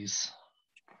 Bimson, please.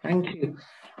 Thank you.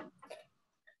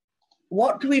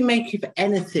 What do we make, if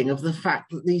anything, of the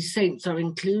fact that these saints are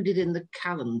included in the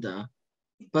calendar,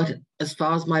 but as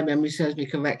far as my memory serves me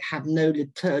correct, have no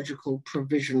liturgical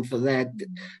provision for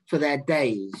their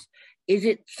days? Is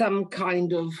it some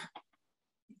kind of,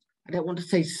 I don't want to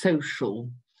say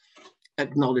social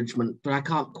acknowledgement, but I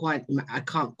can't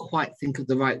quite think of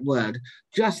the right word.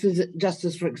 Just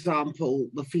as for example,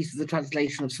 the Feast of the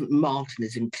Translation of St. Martin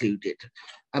is included,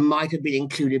 and might have been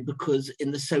included because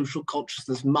in the social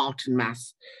consciousness, Martin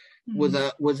Mass was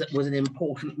an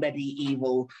important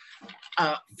medieval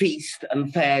feast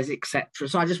and fairs, etc.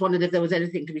 So I just wondered if there was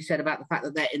anything to be said about the fact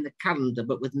that they're in the calendar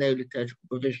but with no liturgical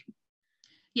provision.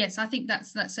 Yes, I think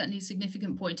that's certainly a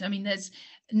significant point. I mean, there's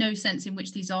no sense in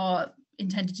which these are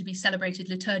intended to be celebrated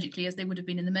liturgically as they would have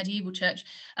been in the medieval church,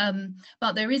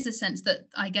 but there is a sense that,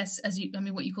 I guess,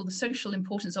 what you call the social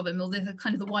importance of it, or the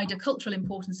kind of the wider cultural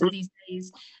importance of these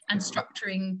days and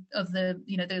structuring of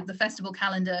the festival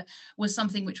calendar was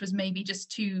something which was maybe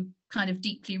just too kind of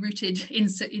deeply rooted in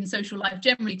social life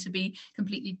generally to be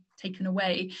completely taken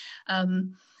away.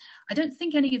 I don't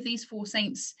think any of these four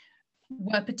saints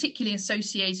were particularly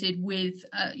associated with,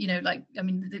 obviously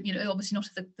not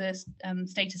the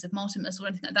status of Martinmas or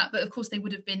anything like that, but of course they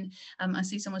would have been, I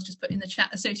see someone's just put in the chat,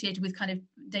 associated with kind of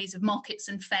days of markets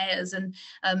and fairs and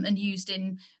used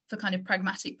for kind of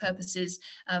pragmatic purposes,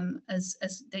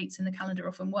 as dates in the calendar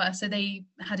often were. So they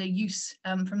had a use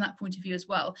from that point of view as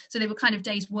well. So they were kind of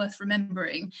days worth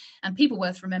remembering and people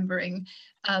worth remembering,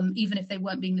 even if they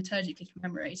weren't being liturgically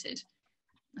commemorated.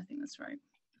 I think that's right.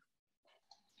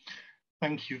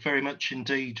 Thank you very much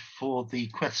indeed for the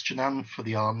question and for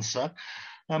the answer.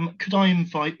 Could I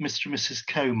invite Mr. and Mrs.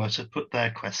 Comer to put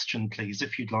their question, please,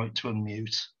 if you'd like to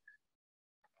unmute?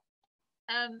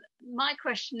 My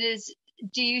question is,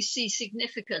 do you see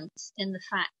significance in the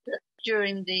fact that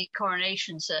during the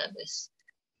coronation service,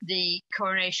 the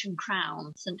coronation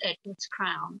crown, St. Edward's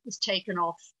crown, was taken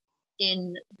off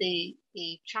in the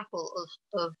chapel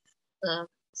of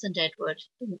St. Edward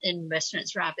in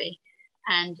Westminster Abbey,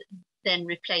 and then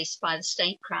replaced by the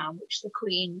state crown, which the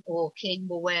Queen or King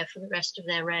will wear for the rest of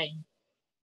their reign?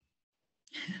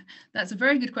 That's a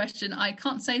very good question. I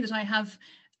can't say that I have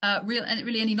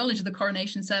really any knowledge of the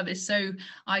coronation service, so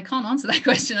I can't answer that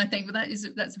question, I think, but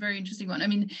that's a very interesting one. I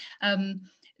mean,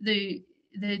 the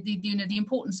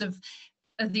importance of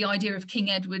the idea of King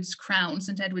Edward's crown,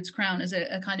 St. Edward's crown, as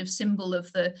a kind of symbol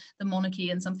of the monarchy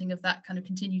and something of that kind of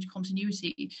continued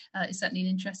continuity is certainly an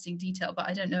interesting detail, but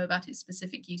I don't know about its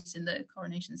specific use in the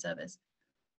coronation service.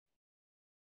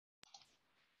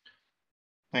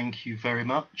 Thank you very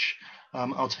much.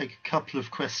 I'll take a couple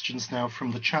of questions now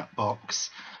from the chat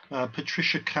box.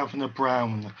 Patricia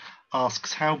Kavanagh-Brown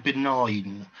asks, how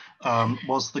benign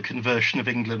was the conversion of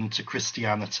England to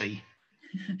Christianity?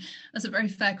 That's a very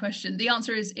fair question. The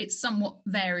answer is it's somewhat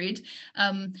varied.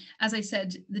 As I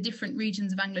said, the different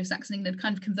regions of Anglo-Saxon England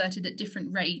kind of converted at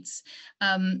different rates.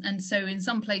 And so in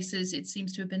some places, it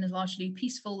seems to have been a largely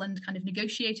peaceful and kind of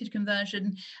negotiated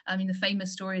conversion. I mean, the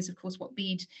famous story is, of course,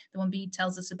 the one Bede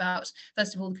tells us about.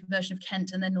 First of all, the conversion of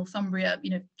Kent and then Northumbria.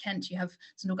 You know, Kent, you have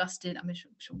St. Augustine. I'm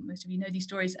sure most of you know these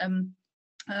stories.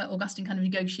 Augustine kind of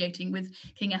negotiating with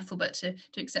King Ethelbert to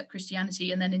accept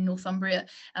Christianity, and then in Northumbria,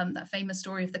 that famous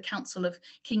story of the council of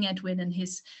King Edwin and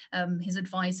his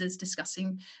advisors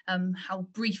discussing how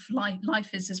brief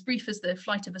life is, as brief as the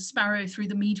flight of a sparrow through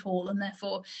the mead hall, and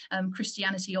therefore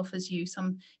Christianity offers you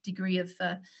some degree of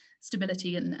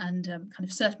stability and kind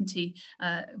of certainty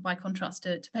by contrast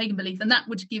to pagan belief. And that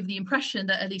would give the impression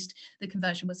that at least the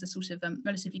conversion was a sort of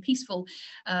relatively peaceful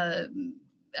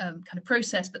kind of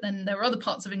process. But then there were other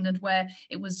parts of England where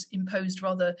it was imposed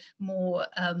rather more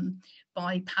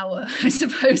by power, I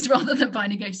suppose, rather than by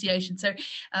negotiation. So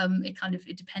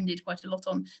it depended quite a lot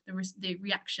on the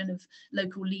reaction of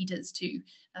local leaders to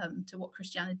what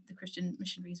the Christian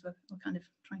missionaries were kind of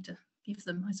trying to give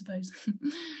them, I suppose.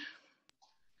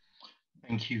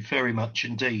 Thank you very much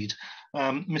indeed.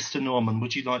 Mr. Norman,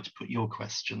 would you like to put your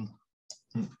question?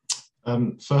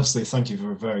 Firstly, thank you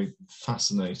for a very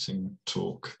fascinating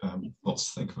talk.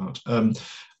 Lots to think about.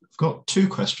 I've got two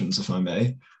questions, if I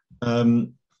may.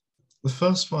 The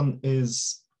first one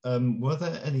is, were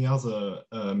there any other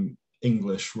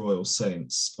English royal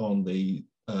saints on the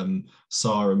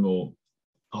Sarum or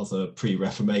other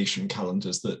pre-Reformation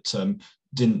calendars that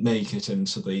didn't make it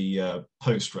into the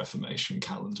post-Reformation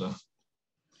calendar?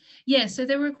 Yeah, so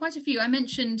there were quite a few. I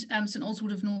mentioned St.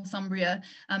 Oswald of Northumbria,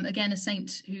 again, a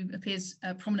saint who appears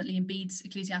prominently in Bede's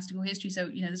ecclesiastical history. So,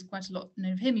 you know, there's quite a lot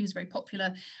known of him. He was very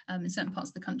popular in certain parts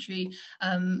of the country.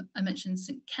 I mentioned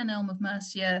St. Kenelm of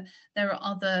Mercia. There are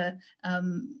other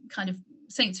kind of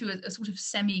saints who are sort of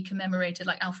semi-commemorated,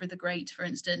 like Alfred the Great, for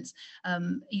instance.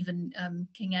 Even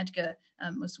King Edgar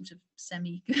was sort of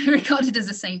semi-regarded as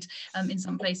a saint in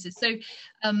some places. So,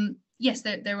 yes,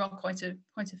 there are quite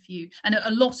a few, and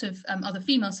a lot of other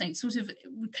female saints sort of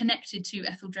connected to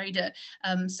Etheldreda.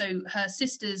 So her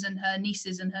sisters and her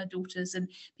nieces and her daughters, and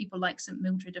people like St.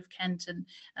 Mildred of Kent and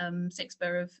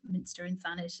Sixborough of Minster and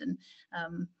Thanet, and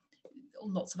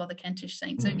lots of other Kentish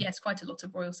saints. So yes, quite a lot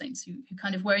of royal saints who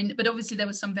kind of were in, but obviously there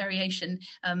was some variation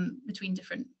between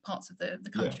different parts of the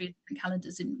country, and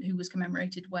calendars in who was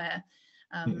commemorated where.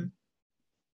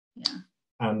 Yeah.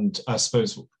 And I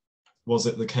suppose, was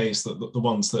it the case that the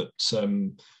ones that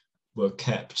were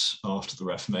kept after the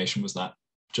Reformation, was that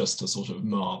just to sort of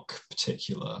mark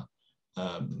particular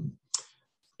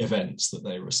events that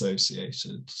they were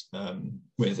associated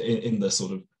with in the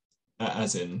sort of,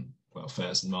 as in, well,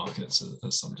 fairs and markets,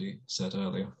 as somebody said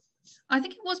earlier? I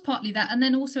think it was partly that, and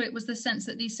then also it was the sense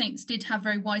that these saints did have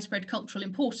very widespread cultural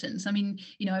importance. I mean,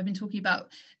 you know, I've been talking about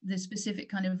the specific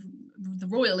kind of the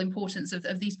royal importance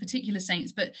of these particular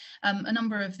saints, but a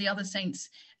number of the other saints,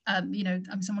 you know,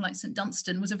 someone like St.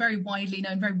 Dunstan was a very widely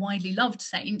known, very widely loved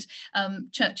saint.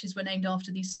 Churches were named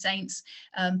after these saints.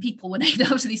 People were named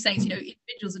after these saints. You know,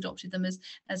 individuals adopted them as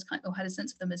kind of, or had a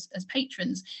sense of them as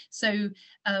patrons. So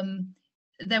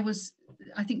there was,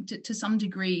 I think, to some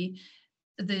degree,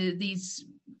 this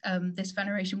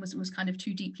veneration was kind of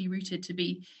too deeply rooted to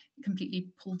be completely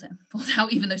pulled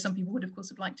out, even though some people would, of course,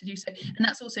 have liked to do so. And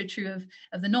that's also true of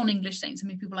the non-English saints. I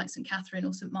mean, people like St. Catherine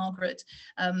or St. Margaret,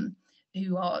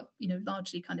 who are, you know,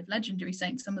 largely kind of legendary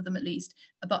saints, some of them at least,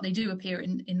 but they do appear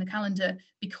in the calendar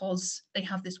because they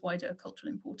have this wider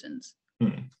cultural importance.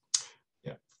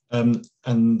 Yeah.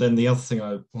 And then the other thing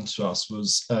I wanted to ask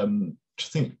was, which I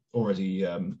think already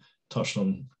touched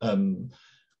on,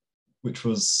 which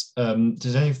was,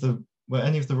 were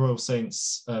any of the royal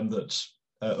saints that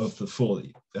of the four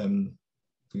that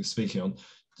we were speaking on,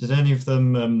 were any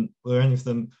of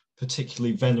them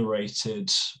particularly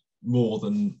venerated more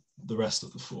than the rest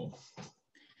of the four?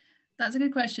 That's a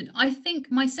good question. I think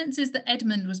my sense is that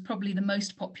Edmund was probably the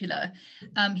most popular.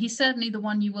 He's certainly the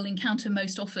one you will encounter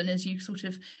most often as you sort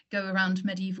of go around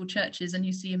medieval churches and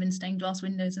you see him in stained glass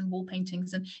windows and wall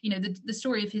paintings. And, you know, the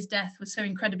story of his death was so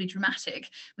incredibly dramatic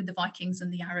with the Vikings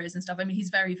and the arrows and stuff. I mean, he's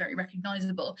very, very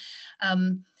recognizable.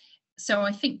 So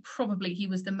I think probably he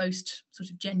was the most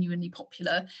sort of genuinely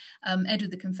popular.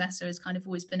 Edward the Confessor has kind of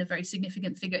always been a very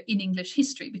significant figure in English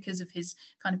history because of his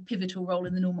kind of pivotal role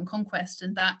in the Norman Conquest,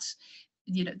 and that,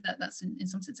 you know, that's in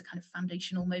some sense a kind of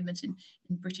foundational moment in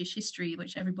British history,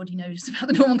 which everybody knows about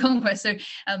the Norman Conquest. So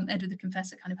Edward the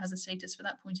Confessor kind of has a status for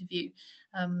that point of view.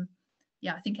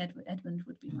 Yeah, I think Edmund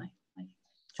would be my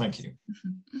Thank you.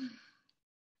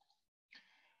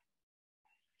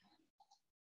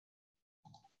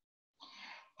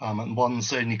 and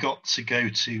one's only got to go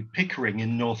to Pickering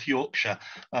in North Yorkshire,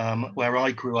 where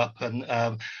I grew up,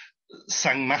 and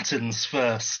sang Matins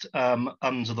first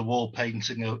under the wall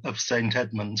painting of St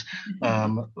Edmund,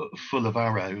 full of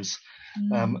arrows.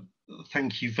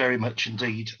 Thank you very much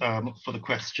indeed for the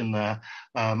question there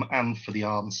and for the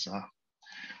answer.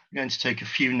 I'm going to take a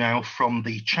few now from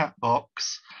the chat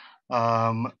box.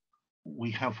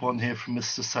 We have one here from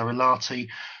Mr. Sarilati.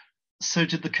 So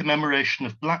did the commemoration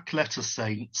of Black Letter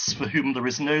Saints, for whom there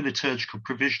is no liturgical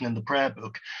provision in the prayer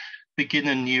book, begin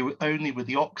anew only with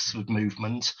the Oxford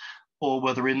movement, or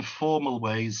were there informal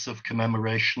ways of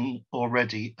commemoration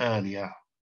already earlier?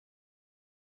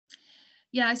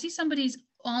 Yeah, I see somebody's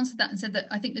answered that and said that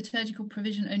I think liturgical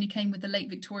provision only came with the late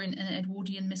Victorian and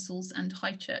Edwardian missals and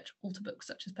high church altar books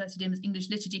such as Percy Dimmer's English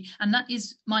liturgy, and that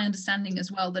is my understanding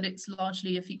as well, that it's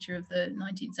largely a feature of the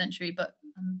 19th century, but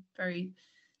I'm very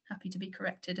happy to be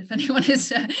corrected if anyone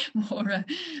is more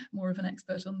of an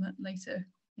expert on that later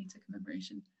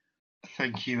commemoration.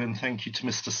 Thank you, and thank you to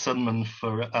Mr. Sunman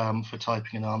for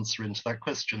typing an answer into that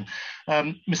question.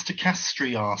 Mr.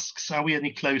 Castry asks, are we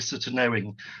any closer to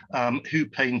knowing who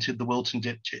painted the Wilton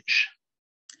diptych?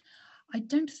 I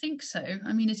don't think so.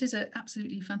 I mean, it is an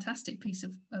absolutely fantastic piece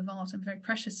of art and very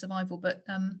precious survival, but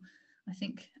I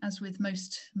think, as with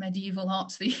most medieval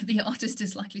art, the artist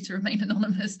is likely to remain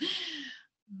anonymous.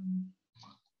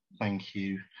 Thank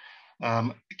you.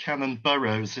 Canon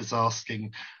Burrows is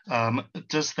asking,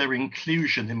 does their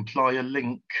inclusion imply a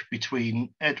link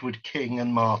between Edward King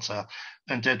and Martyr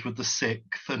and Edward VI,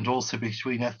 and also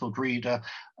between Ethelreda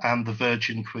and the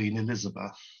Virgin Queen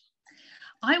Elizabeth?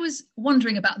 I was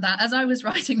wondering about that as I was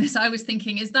writing this. I was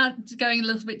thinking, is that going a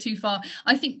little bit too far?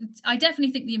 I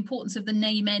definitely think the importance of the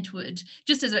name Edward,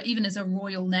 just even as a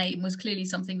royal name, was clearly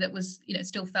something that was,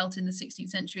 still felt in the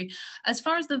 16th century. As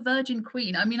far as the Virgin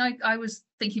Queen, I mean, I was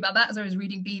thinking about that as I was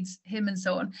reading Bede's hymn and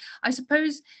so on. I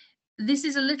suppose this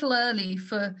is a little early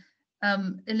for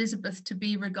Elizabeth to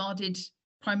be regarded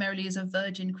primarily as a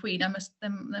virgin queen. There must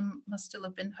still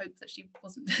have been hope that she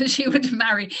wasn't she would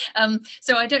marry.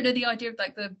 So I don't know the idea of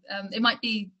like the it might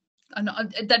be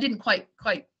that didn't quite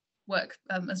work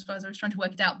as far as I was trying to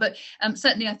work it out. But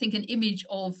certainly I think an image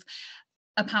of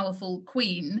a powerful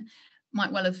queen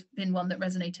might well have been one that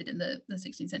resonated in the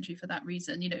 16th century for that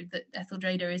reason. That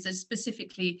Ethelreda is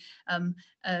specifically a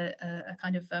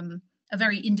kind of a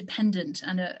very independent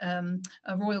and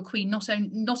a royal queen, not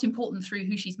important through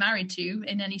who she's married to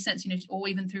in any sense, or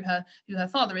even through who her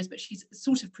father is, but she's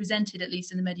sort of presented, at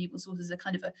least in the medieval sources, as a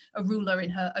kind of a ruler in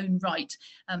her own right,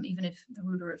 even if the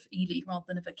ruler of Ely rather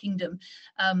than of a kingdom.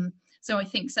 So I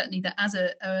think certainly that as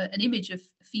an image of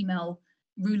female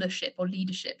rulership or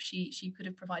leadership, she could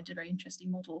have provided a very interesting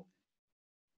model.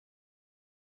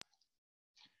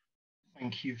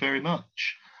 Thank you very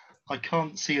much. I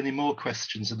can't see any more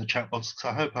questions in the chat box, so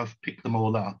I hope I've picked them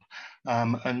all up.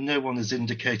 And no one is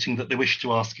indicating that they wish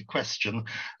to ask a question.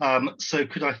 So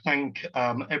could I thank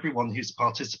everyone who's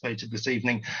participated this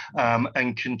evening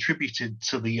and contributed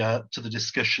to the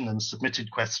discussion and submitted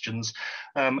questions.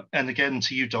 And again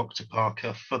to you, Dr.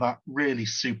 Parker, for that really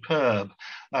superb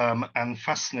and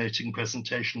fascinating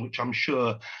presentation, which I'm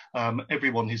sure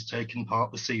everyone who's taken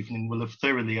part this evening will have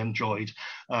thoroughly enjoyed.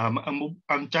 And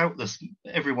doubtless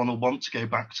everyone will want to go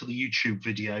back to the YouTube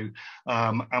video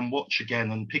and watch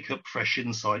again and pick up fresh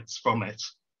insights from it.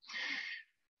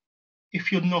 If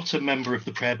you're not a member of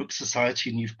the Prayer Book Society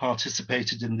and you've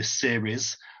participated in this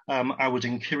series, I would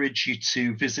encourage you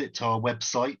to visit our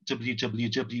website,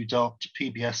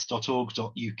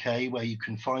 www.pbs.org.uk, where you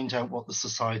can find out what the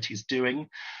Society is doing.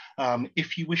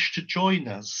 If you wish to join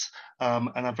us, and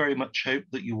I very much hope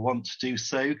that you want to do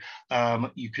so,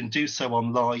 you can do so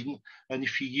online. And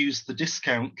if you use the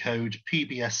discount code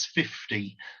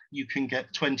PBS50, you can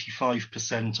get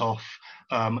 25% off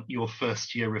your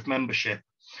first year of membership.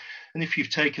 And if you've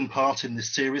taken part in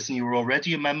this series and you're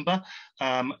already a member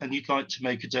and you'd like to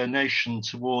make a donation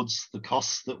towards the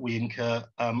costs that we incur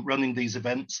running these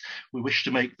events, we wish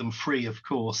to make them free, of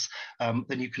course,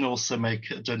 then you can also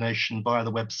make a donation via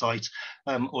the website,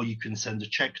 or you can send a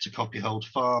cheque to Copyhold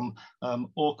Farm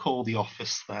or call the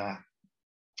office there.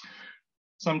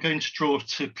 So I'm going to draw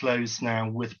to close now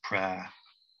with prayer.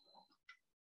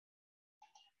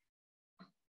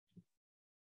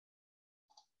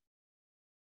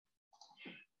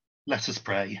 Let us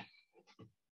pray.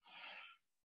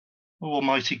 O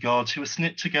Almighty God, who hast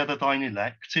knit together thine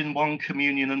elect in one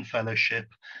communion and fellowship,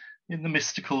 in the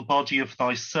mystical body of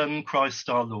thy Son, Christ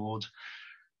our Lord,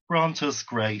 grant us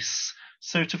grace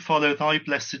so to follow thy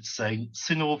blessed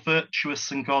saints in all virtuous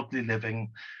and godly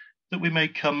living, that we may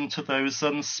come to those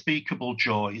unspeakable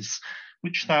joys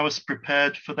which thou hast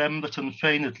prepared for them that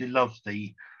unfeignedly love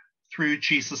thee, through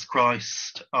Jesus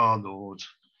Christ our Lord.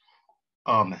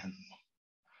 Amen.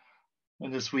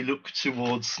 And as we look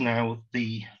towards now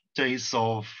the days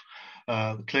of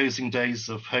the closing days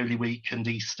of Holy Week and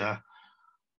Easter,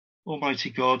 Almighty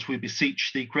God, we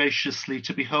beseech thee graciously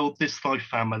to behold this thy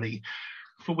family,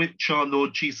 for which our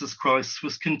Lord Jesus Christ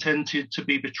was contented to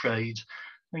be betrayed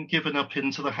and given up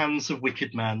into the hands of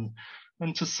wicked men,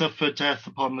 and to suffer death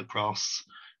upon the cross,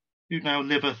 who now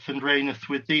liveth and reigneth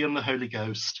with thee and the Holy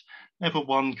Ghost, ever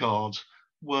one God,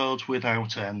 world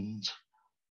without end.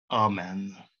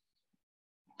 Amen.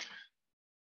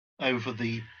 Over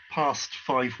the past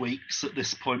 5 weeks, at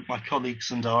this point, my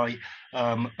colleagues and I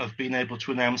have been able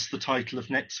to announce the title of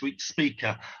next week's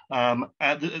speaker,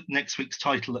 next week's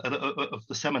title of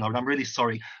the seminar. And I'm really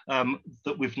sorry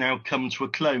that we've now come to a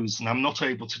close and I'm not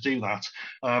able to do that.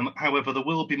 However, there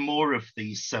will be more of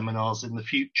these seminars in the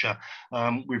future.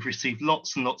 We've received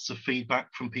lots and lots of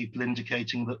feedback from people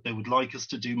indicating that they would like us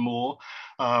to do more.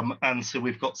 And so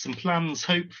we've got some plans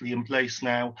hopefully in place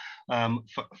now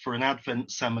for an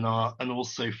Advent seminar and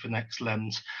also for next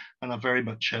Lent, and I very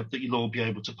much hope that you'll all be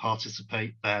able to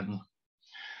participate then.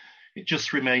 It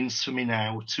just remains for me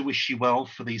now to wish you well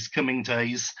for these coming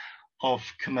days of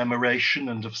commemoration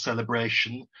and of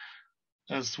celebration,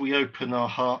 as we open our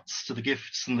hearts to the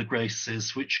gifts and the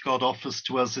graces which God offers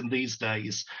to us in these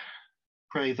days.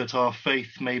 Pray that our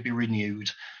faith may be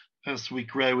renewed as we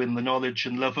grow in the knowledge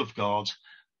and love of God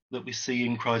that we see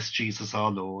in Christ Jesus our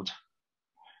Lord.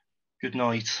 Good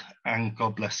night, and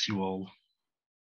God bless you all.